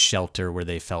have shelter where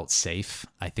they felt safe,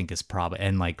 I think is probably,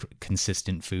 and like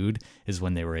consistent food is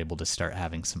when they were able to start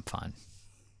having some fun.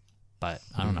 But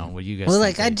I don't know what you guys Well,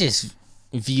 think. like I just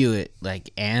view it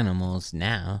like animals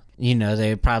now. You know,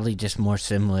 they're probably just more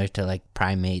similar to like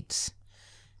primates,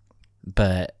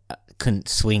 but couldn't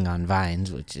swing on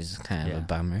vines, which is kind of Yeah. a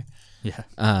bummer. Yeah.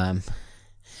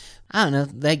 I don't know.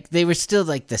 Like they were still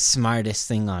like the smartest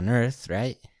thing on earth,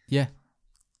 right? Yeah.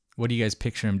 What do you guys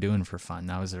picture them doing for fun?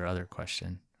 That was their other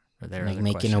question. Or their Like other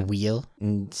making a question. wheel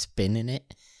and spinning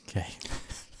it. Okay.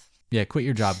 Yeah, quit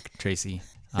your job, Tracy.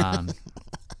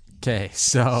 Okay,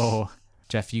 so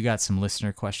Jeff, you got some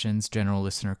listener questions, general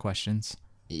listener questions.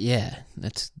 Yeah,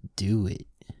 let's do it.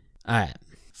 All right.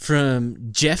 From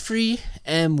Jeffrey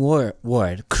M. Ward.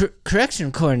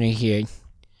 Correction corner here.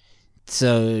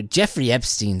 So Jeffrey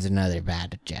Epstein's another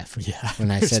bad Jeffrey. Yeah,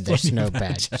 When I there's said there's plenty no of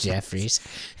bad bad Jeffreys.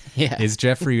 Yeah. Is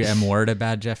Jeffrey M. Ward a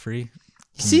bad Jeffrey? Can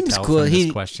you Seems tell cool. from this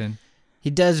He question. he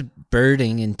does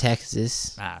birding in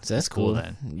Texas. Ah, so that's cool.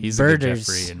 then. He's a good Birders,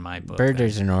 Jeffrey in my book.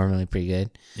 birders are normally pretty good.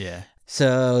 then. Yeah.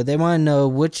 So they want to know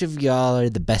which of y'all are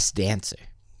the best dancer.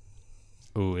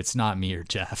 Ooh, it's not me or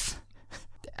Jeff.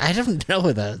 I don't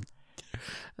know though.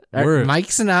 We're-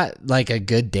 Mike's not like a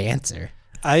good dancer.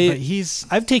 But he's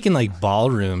I've taken like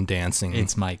ballroom dancing.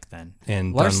 it's Mike then.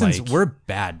 And done, Larson's like- we're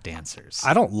bad dancers.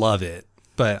 I don't love it,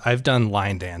 but I've done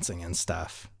line dancing and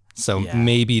stuff. So Yeah.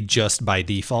 maybe just by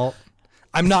default.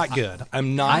 I'm not good.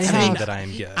 I'm not I saying have- that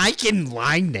I'm good. I can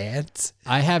line dance.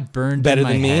 I have burned Better in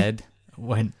my than me? head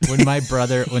when my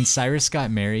brother when Cyrus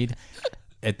got married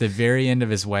at the very end of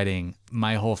his wedding,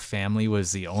 my whole family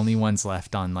was the only ones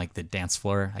left on like the dance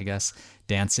floor, I guess,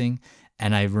 dancing.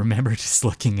 And I remember just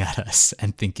looking at us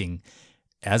and thinking,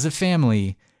 as a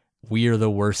family, we are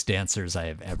the worst dancers I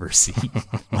have ever seen.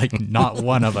 Like not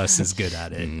one of us is good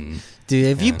at it. Dude,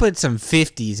 if you put some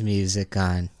 50s music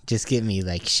on, just get me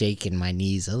like shaking my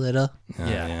knees a little.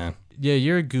 Yeah,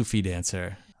 you're a goofy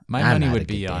dancer. My I'm money not a would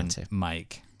be good on dancer.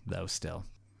 Mike though. Still,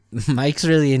 Mike's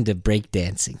really into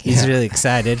breakdancing. He's really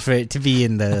excited for it to be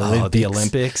in the Olympics. Oh, the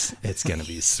Olympics. It's going to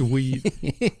be sweet.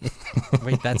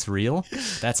 Wait, that's real?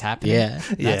 That's happening? Yeah.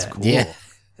 That's Yeah. cool. Yeah.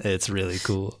 It's really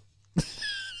cool.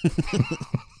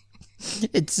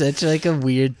 It's such like a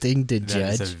weird thing to That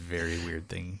judge. is a very weird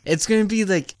thing. It's gonna be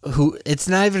like it's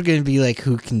not even gonna be like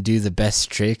who can do the best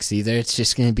tricks either. It's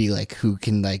just gonna be like who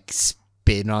can like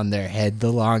spin on their head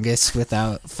the longest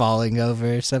without falling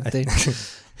over or something.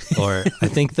 Or I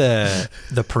think the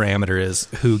parameter is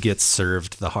who gets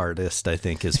served the hardest, I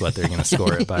think is what they're going to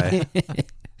score it by.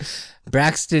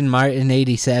 Braxton Martin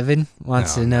 87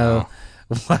 wants Oh, to know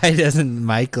why doesn't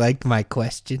Mike like my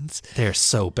questions? They're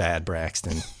so bad,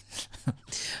 Braxton.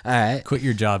 All right. Quit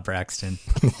your job, Braxton.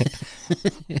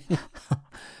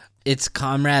 It's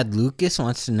Comrade Lucas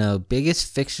wants to know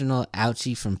biggest fictional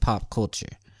ouchie from pop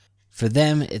culture. For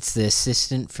them, it's the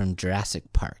assistant from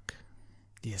Jurassic Park.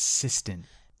 The assistant.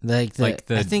 Like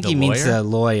I think the he means lawyer? the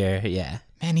lawyer, yeah.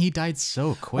 Man, he died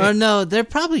so quick. Oh no, they're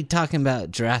probably talking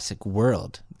about Jurassic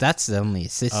World. That's the only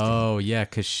assistant. Oh, yeah,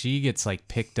 because she gets like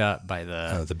picked up by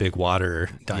the The big water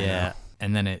dino. yeah,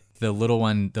 and then the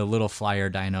little flyer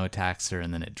dino attacks her,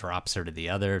 and then it drops her to the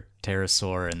other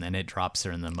pterosaur, and then it drops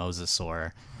her in the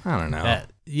mosasaur. I don't know.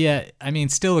 Yeah, I mean,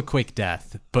 still a quick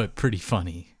death, but pretty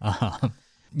funny.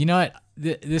 You know what?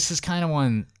 This is kind of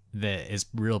one that is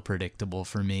real predictable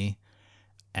for me,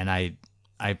 and I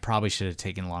probably should have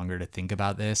taken longer to think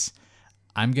about this.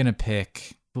 I'm gonna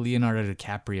pick Leonardo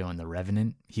DiCaprio in The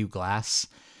Revenant, Hugh Glass,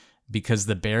 because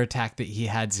the bear attack that he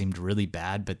had seemed really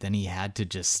bad, but then he had to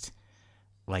just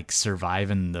like survive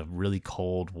in the really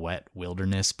cold, wet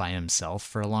wilderness by himself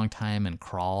for a long time and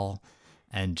crawl,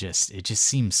 and it just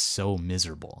seems so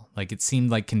miserable. Like it seemed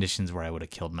like conditions where I would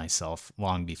have killed myself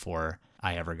long before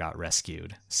I ever got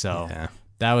rescued. So Yeah.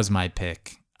 that was my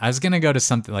pick. I was going to go to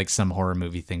something like some horror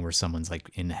movie thing where someone's like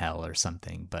in hell or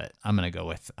something, but I'm going to go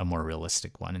with a more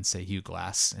realistic one and say Hugh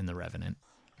Glass in The Revenant.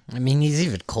 I mean, he's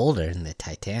even colder in the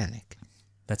Titanic.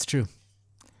 That's true.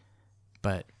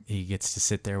 But he gets to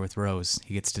sit there with Rose.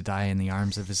 He gets to die in the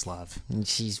arms of his love. And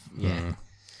she's, yeah.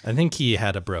 I think he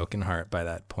had a broken heart by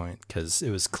that point because it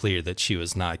was clear that she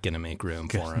was not going to make room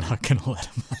for him. Not going to let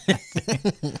him on that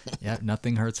thing. Yeah,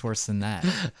 nothing hurts worse than that.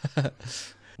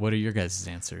 What are your guys'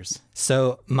 answers?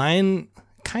 So mine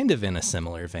kind of in a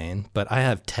similar vein, but I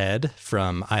have Ted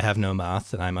from I Have No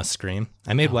Mouth and I Must Scream.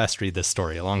 I made Wes read this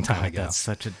story a long time ago. That's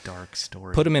such a dark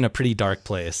story. Put him in a pretty dark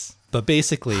place. But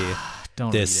basically,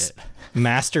 Don't this read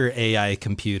master AI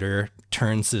computer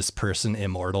turns this person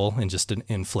immortal and just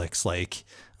inflicts like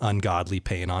ungodly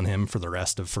pain on him for the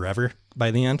rest of forever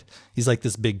by the end. He's like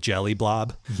this big jelly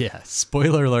blob. it. Yeah,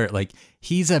 spoiler alert. Like,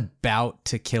 he's about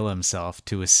to kill himself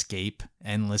to escape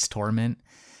endless torment,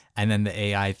 and then the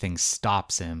AI thing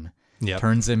stops him, Yep.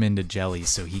 turns him into jelly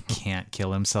so he can't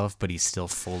kill himself, but he's still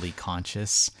fully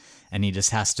conscious, and he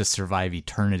just has to survive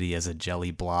eternity as a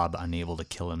jelly blob, unable to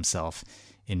kill himself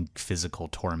in physical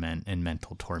torment and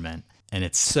mental torment. And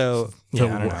it's So the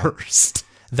yeah, I don't know. worst.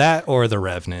 That or The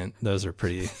Revenant. Those are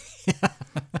pretty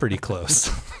close.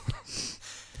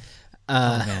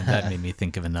 Oh man, that made me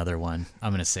think of another one.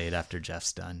 I'm gonna say it after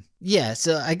Jeff's done. Yeah,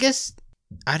 so I guess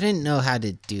I didn't know how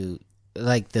to do,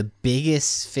 like, the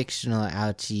biggest fictional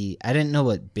ouchie. I didn't know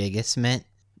what biggest meant.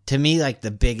 To me, like,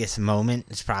 the biggest moment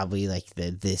is probably, like,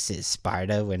 the This Is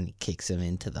Sparta when he kicks him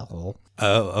into the hole.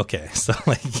 Oh, okay. So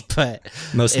like But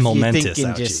most if momentous you're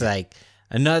thinking just, ouchie. like,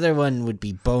 another one would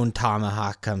be Bone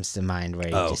Tomahawk comes to mind where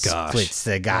he Oh, just gosh. splits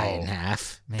the guy in Oh.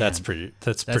 half. Man, That's pretty.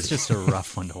 That's just a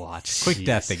rough one to watch. Quick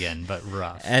death again, but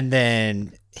rough. And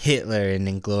then Hitler in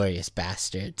Inglourious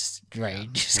Bastards, right? He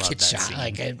just love gets that shot scene.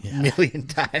 like a Yeah. million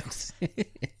times.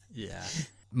 Yeah.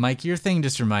 Mike, your thing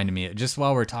just reminded me, just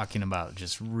while we're talking about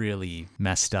just really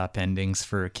messed up endings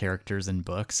for characters in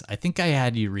books, I think I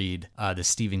had you read the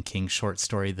Stephen King short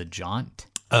story, The Jaunt,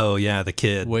 Oh yeah, the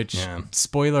kid. which, yeah.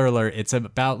 spoiler alert, it's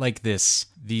about like these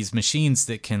machines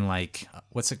that can like,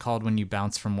 what's it called when you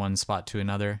bounce from one spot to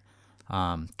another?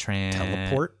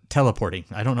 Teleport? Teleporting.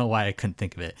 I don't know why I couldn't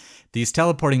think of it. These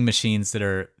teleporting machines that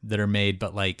are made,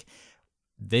 but like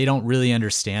they don't really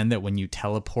understand that when you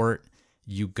teleport,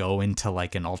 you go into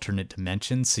like an alternate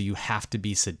dimension, so you have to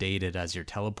be sedated as you're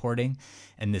teleporting.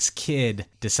 And this kid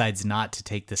decides not to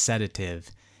take the sedative,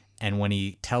 and when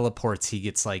he teleports, he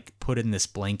gets like put in this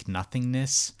blank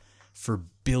nothingness for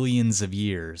billions of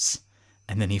years,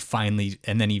 and then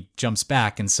he jumps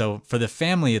back. And so for the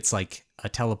family, it's like a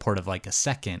teleport of like a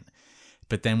second.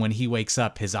 But then when he wakes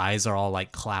up, his eyes are all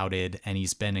like clouded, and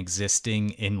he's been existing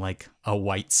in like a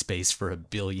white space for 1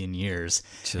 billion years.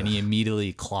 And he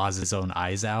immediately claws his own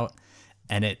eyes out.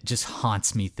 and it just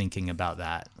haunts me thinking about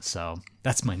that. So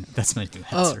that's my new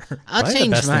Oh, answer. I'll Probably the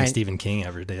change best thing mine. Stephen King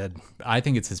ever did. I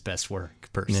think it's his best work,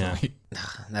 personally.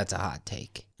 That's a hot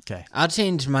take. Okay. I'll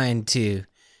change mine to,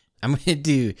 I'm going to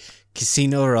do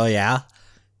Casino Royale,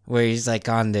 where he's like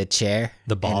on the chair.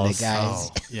 The balls. And the guys,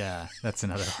 Oh, yeah. That's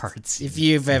another hard scene. if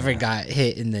you've ever got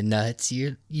hit in the nuts,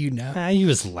 you know. He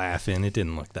was laughing. It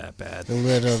didn't look that bad. A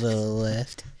little to the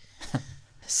left.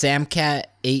 Samcat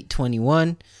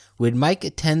 821. Would Mike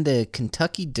attend the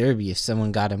Kentucky Derby if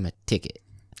someone got him a ticket?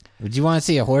 Would you want to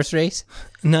see a horse race?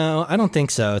 No, I don't think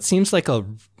so. It seems like a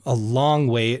long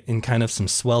wait in kind of some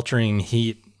sweltering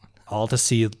heat, all to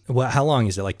see. How long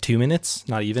is it? Like 2 minutes?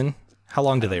 Not even? How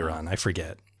long do they run? I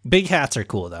forget. Big hats are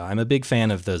cool, though. I'm a big fan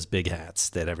of those big hats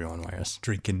that everyone wears.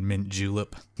 Drinking mint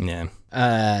julep. Yeah.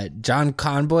 John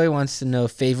Conboy wants to know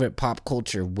favorite pop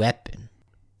culture weapon.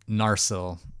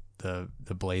 Narsil, the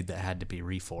blade that had to be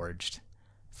reforged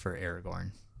for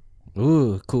Aragorn.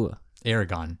 Ooh, cool.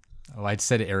 Aragon. Oh, I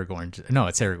said Aragorn. No,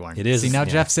 it's Aragorn. It is, See, now yeah.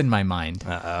 Jeff's in my mind.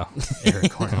 Uh-oh.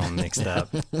 Aragorn all mixed up.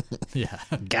 Yeah.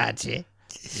 Gotcha.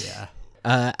 Yeah.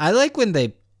 I like when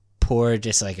they pour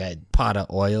just like a pot of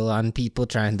oil on people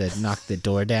trying to knock the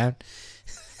door down.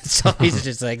 It's always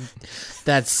just like,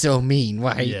 that's so mean.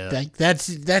 Why? Yeah. Like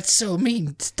that's so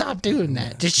mean. Stop doing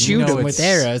that. Just shoot You know them with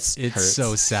it's- arrows. It's Hurts.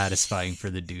 so satisfying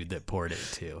for the dude that poured it,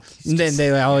 too. And then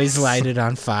they always light it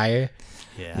on fire.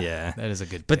 Yeah. Yeah. That is a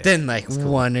good But pick. then like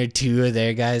one or two of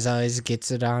their guys always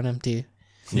gets it on them too.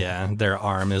 Yeah, their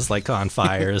arm is like on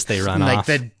fire as they run Like off.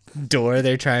 the door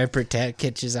they're trying to protect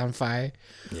catches on fire.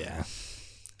 Yeah.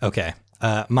 Okay.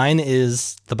 Mine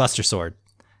is the Buster Sword.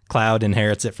 Cloud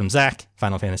inherits it from Zack,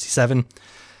 Final Fantasy VII.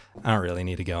 I don't really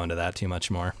need to go into that too much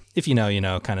more. If you know, you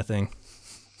know kind of thing.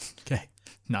 Okay.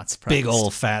 Not surprised. Big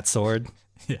old fat sword.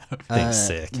 Yeah. Thing's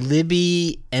sick.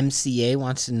 Libby MCA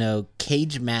wants to know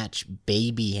cage match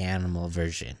baby animal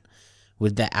version.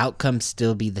 Would the outcome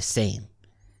still be the same?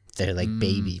 They're like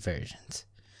baby versions.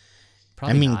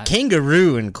 Probably I mean, not.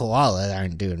 kangaroo and koala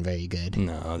aren't doing very good.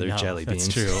 No, they're No, jelly beans.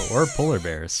 That's true. Or polar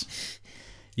bears.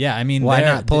 Yeah, I mean, Why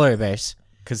not polar bears?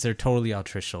 Because they're totally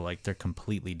altricial. Like, they're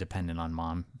completely dependent on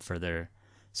mom for their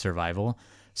survival.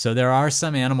 So there are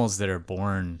some animals that are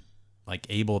born like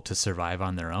able to survive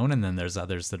on their own, and then there's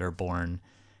others that are born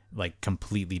like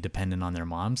completely dependent on their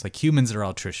moms. Like, humans are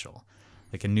altricial.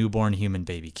 Like, a newborn human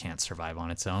baby can't survive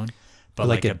on its own, but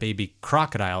Like like a a baby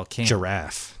crocodile can.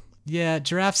 Giraffe. Yeah,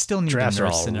 giraffes still need Giraffes a are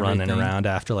nurse all and running everything. around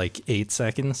after like 8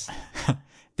 seconds.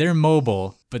 They're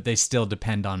mobile, but they still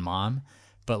depend on mom.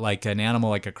 But like an animal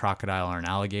like a crocodile or an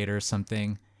alligator or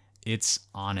something, it's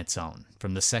on its own.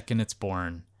 From the second it's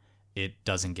born, it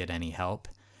doesn't get any help.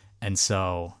 And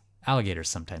so alligators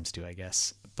sometimes do, I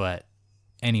guess. But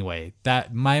anyway,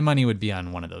 that my money would be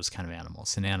on one of those kind of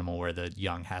animals, an animal where the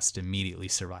young has to immediately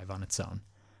survive on its own.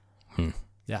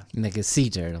 Yeah. Like a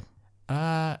sea turtle.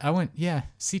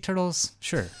 Sea turtles,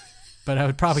 sure. But I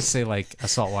would probably say like a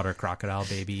saltwater crocodile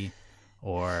baby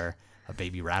or a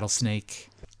baby rattlesnake.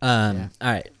 All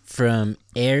right. From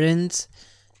Aaron's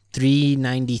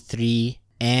 393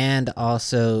 and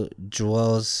also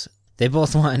Joel's, they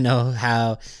both want to know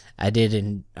how I did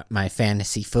in my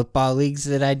fantasy football leagues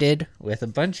that I did with a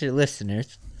bunch of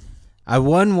listeners. I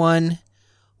won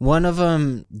one of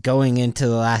them going into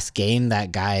the last game.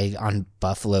 That guy on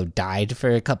Buffalo died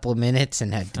for a couple of minutes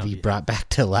and had to be brought back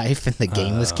to life, and the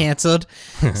game was canceled.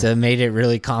 So it made it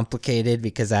really complicated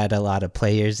because I had a lot of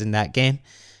players in that game.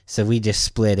 So we just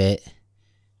split it.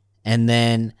 And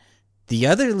then the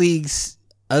other leagues,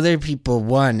 other people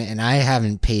won, and I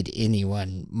haven't paid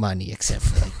anyone money except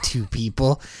for like 2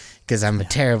 people because I'm a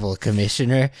terrible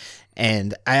commissioner.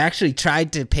 And I actually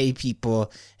tried to pay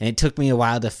people, and it took me a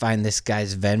while to find this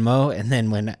guy's Venmo. And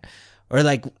then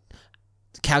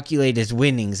calculate his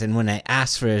winnings. And when I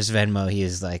asked for his Venmo, he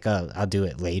was like, "Oh, I'll do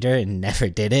it later," and never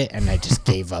did it. And I just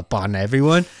gave up on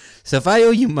everyone. So if I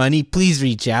owe you money, please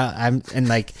reach out.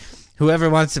 Whoever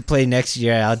wants to play next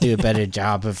year, I'll do a better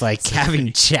job of like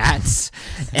having chats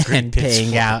and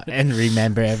paying out and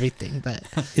remember everything. But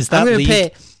Is that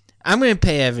league? I'm gonna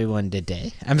pay everyone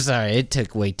today. I'm sorry, it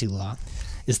took way too long.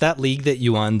 Is that league that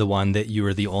you won the one that you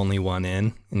were the only one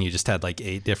in and you just had like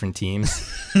 8 different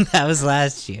teams? That was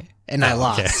last year, and I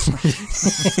Oh, okay. lost.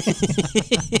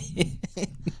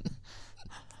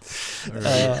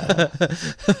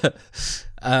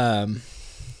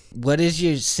 What is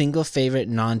your single favorite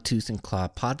non-Tooth and Claw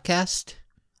podcast?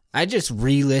 I just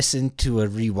re-listened to a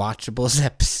Rewatchables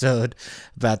episode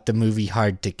about the movie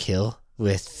Hard to Kill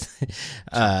with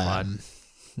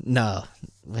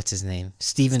what's his name?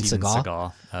 Steven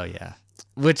Seagal. Oh, yeah.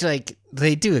 Which, like,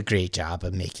 they do a great job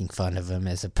of making fun of him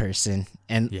as a person.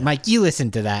 And, Mike, you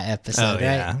listened to that episode, right?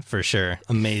 Yeah, for sure.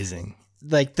 Amazing.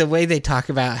 Like, the way they talk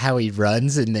about how he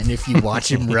runs, and then if you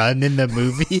watch him run in the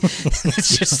movie,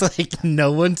 it's just like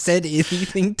no one said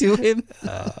anything to him.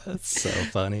 That's so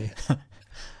funny.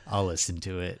 I'll listen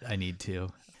to it. I need to.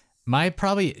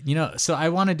 So I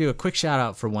want to do a quick shout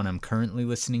out for one I'm currently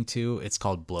listening to. It's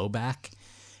called Blowback.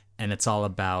 And it's all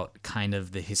about kind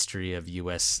of the history of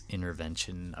U.S.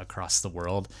 intervention across the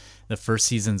world. The first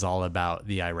season's all about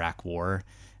the Iraq War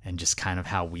and just kind of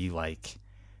how we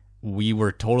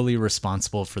were totally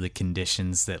responsible for the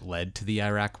conditions that led to the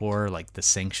Iraq War, like the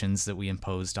sanctions that we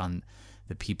imposed on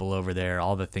the people over there,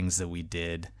 all the things that we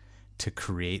did to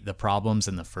create the problems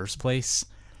in the first place.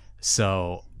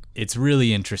 So it's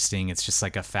really interesting. It's just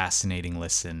like a fascinating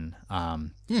listen.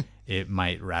 It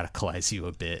might radicalize you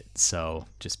a bit, so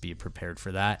just be prepared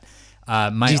for that.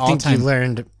 Do you think you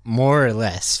learned more or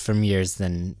less from yours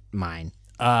than mine?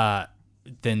 Than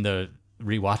the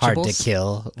rewatchables? Hard to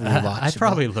kill. I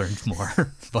probably learned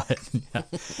more, but yeah.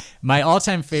 My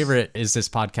all-time favorite is this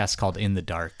podcast called In the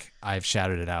Dark. I've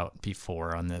shouted it out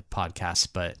before on the podcast,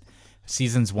 but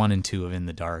seasons 1 and 2 of In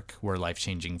the Dark were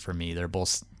life-changing for me. They're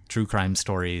both true crime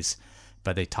stories,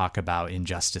 but they talk about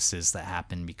injustices that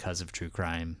happen because of true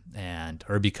crime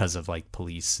or because of like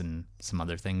police and some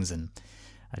other things. And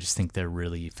I just think they're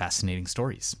really fascinating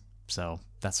stories. So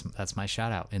that's my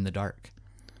shout out, In the Dark.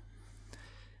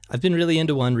 I've been really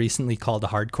into one recently called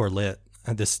Hardcore Lit.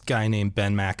 This guy named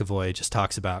Ben McAvoy just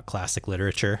talks about classic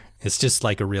literature. It's just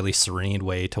like a really serene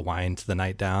way to wind the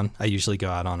night down. I usually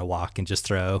go out on a walk and just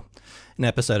throw an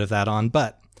episode of that on,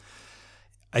 but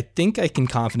I think I can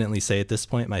confidently say at this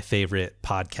point my favorite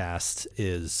podcast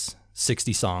is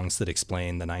 60 Songs That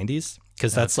Explain the 90s,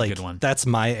 because that's like that's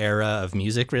my era of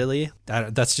music, really.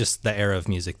 That's just the era of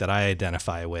music that I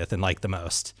identify with and like the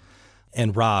most.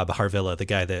 And Rob Harvilla, the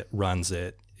guy that runs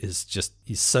it, he's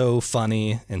so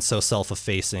funny and so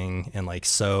self-effacing and like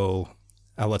so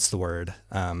what's the word?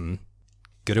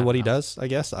 Good at what he does, I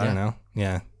guess. I don't know.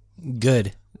 Yeah.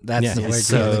 Good. That's the word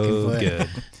so you're looking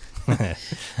for. Good.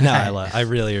 No, I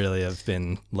really, really have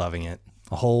been loving it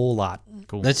a whole lot.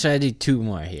 Cool. Let's try to do 2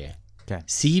 more here. Okay.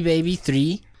 C Baby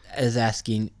 3 is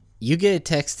asking, you get a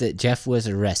text that Jeff was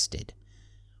arrested.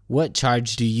 What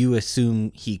charge do you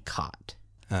assume he caught?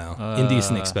 Oh,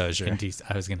 indecent exposure.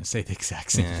 I was going to say the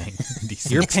exact same thing.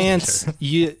 Indecent Your exposure. pants,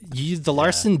 the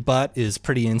Larson butt is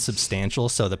pretty insubstantial,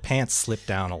 so the pants slip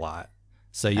down a lot.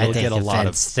 So you'll get a lot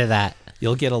of to that.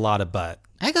 You'll get a lot of butt.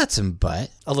 I got some butt.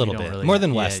 A little bit. Really, more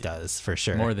than Wes does, for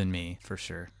sure. More than me, for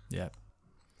sure. Yep.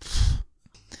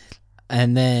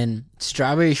 And then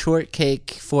Strawberry Shortcake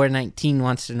 419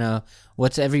 wants to know,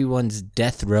 what's everyone's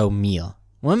death row meal?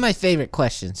 One of my favorite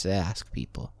questions to ask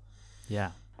people.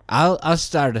 Yeah. I'll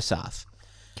start us off.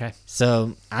 Okay.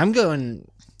 So I'm getting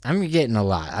a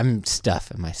lot. I'm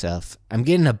stuffing myself. I'm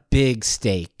getting a big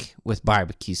steak with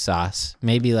barbecue sauce.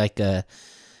 Maybe like a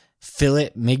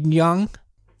filet mignon.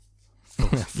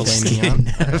 Filet mignon.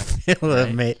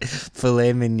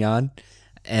 Filet mignon.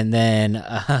 And then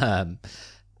I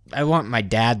want my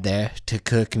dad there to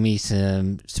cook me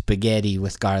some spaghetti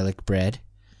with garlic bread.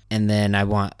 And then I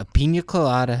want a pina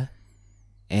colada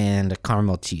and a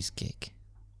caramel cheesecake.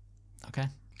 Okay.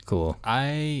 Cool.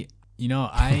 When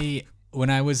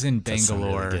I was in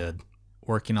Bangalore really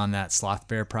working on that Sloth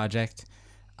Bear project,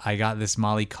 I got this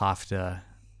mali kofta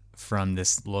from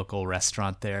this local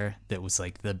restaurant there that was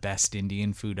like the best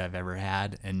Indian food I've ever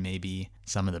had and maybe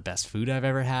some of the best food I've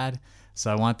ever had.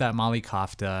 So I want that mali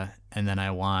kofta, and then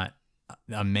I want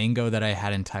a mango that I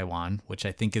had in Taiwan, which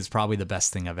I think is probably the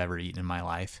best thing I've ever eaten in my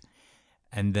life.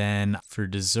 And then for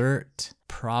dessert,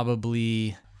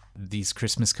 probably these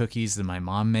Christmas cookies that my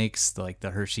mom makes, like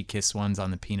the Hershey Kiss ones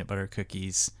on the peanut butter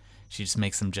cookies. She just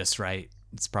makes them just right.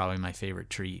 It's probably my favorite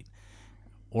treat.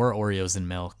 Or Oreos and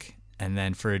milk. And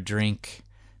then for a drink,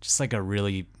 just like a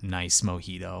really nice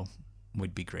mojito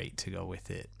would be great to go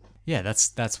with it. Yeah,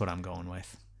 that's what I'm going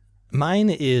with. Mine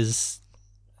is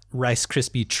Rice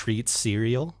Krispie Treats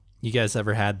cereal. You guys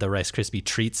ever had the Rice Krispie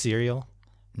Treat cereal?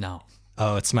 No.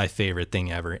 Oh, it's my favorite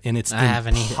thing ever. And it's I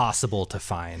haven't impossible to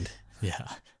find. Yeah.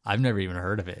 I've never even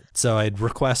heard of it. So I'd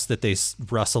request that they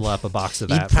rustle up a box of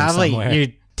You'd that from probably, somewhere. your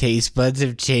taste buds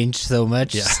have changed so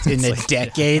much in a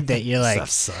decade that you're like, Stuff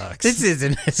sucks. this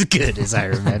isn't as good as I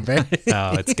remember.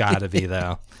 Oh, it's got to be,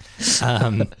 though.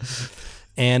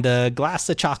 And a glass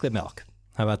of chocolate milk.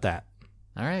 How about that?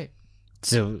 All right.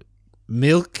 So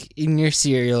milk in your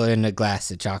cereal and a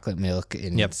glass of chocolate milk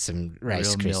and Yep. some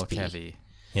Rice Real milk Krispie. heavy.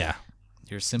 Yeah.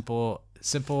 You're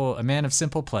a man of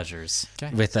simple pleasures.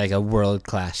 Okay. With like a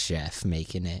world-class chef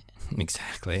making it.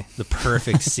 Exactly. The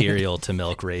perfect cereal to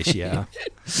milk ratio.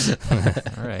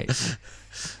 All right.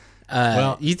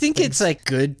 Well, you think it's like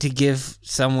good to give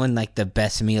someone like the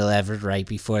best meal ever right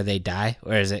before they die?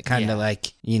 Or is it kind of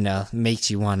like, makes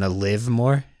you want to live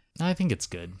more? I think it's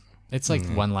good. It's like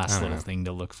one last little thing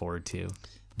to look forward to.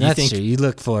 That's true. You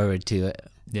look forward to it.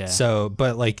 Yeah. So,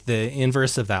 but like the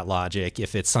inverse of that logic,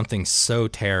 if it's something so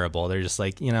terrible, they're just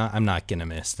like, I'm not going to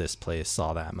miss this place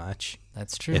all that much.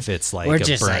 That's true. If it's like or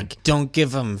just like, don't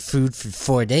give them food for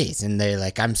 4 days, and they're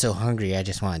like, I'm so hungry, I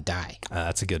just want to die.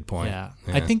 That's a good point. Yeah.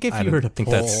 I think if you were to poll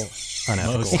that's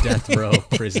unethical. most death row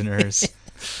prisoners,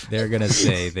 they're going to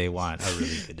say they want a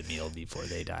really good meal before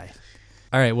they die.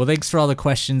 All right. Well, thanks for all the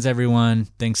questions, everyone.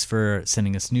 Thanks for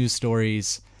sending us news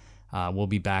stories. We'll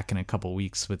be back in a couple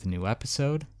weeks with a new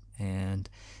episode. And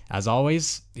as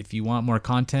always, if you want more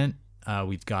content,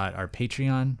 we've got our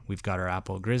Patreon. We've got our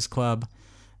Apple Grizz Club.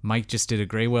 Mike just did a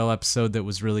Gray Whale episode that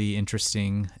was really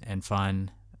interesting and fun.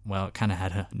 Well, it kind of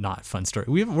had a not fun story.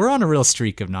 We're on a real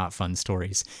streak of not fun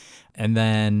stories. And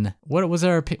then what was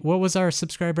our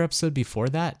subscriber episode before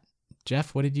that?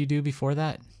 Jeff, what did you do before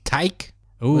that? Tyke?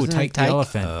 Ooh, Tyke the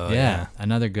Elephant. Oh, yeah,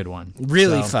 another good one.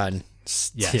 Really fun.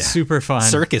 Yeah, super fun.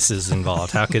 Circus is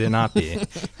involved. How could it not be?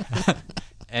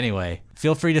 Anyway,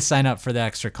 feel free to sign up for the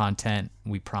extra content.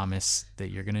 We promise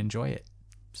that you're going to enjoy it.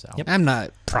 So I'm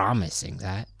not promising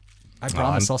that. I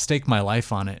promise I'll stake my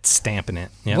life on it. Stamping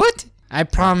it. Yep. What? I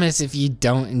promise if you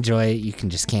don't enjoy it, you can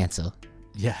just cancel.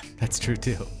 Yeah, that's true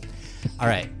too. All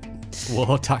right.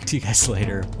 We'll talk to you guys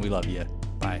later. We love you.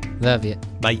 Bye. Love you.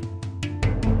 Bye.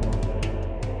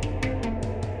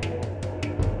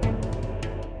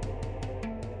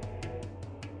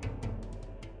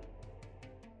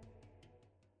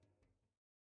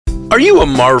 Are you a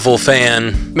Marvel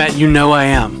fan? Matt, you know I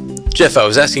am. Jeff, I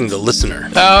was asking the listener.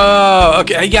 Oh,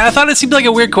 okay. Yeah, I thought it seemed like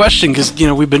a weird question because,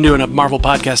 we've been doing a Marvel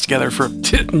podcast together for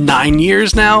 9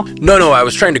 years now. No, I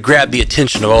was trying to grab the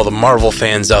attention of all the Marvel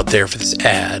fans out there for this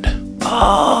ad.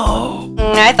 Oh.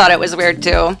 I thought it was weird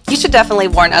too. You should definitely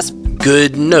warn us.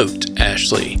 Good note,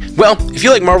 Ashley. Well, if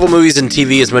you like Marvel movies and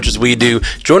TV as much as we do,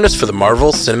 join us for the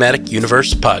Marvel Cinematic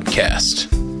Universe podcast.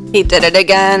 He did it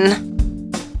again.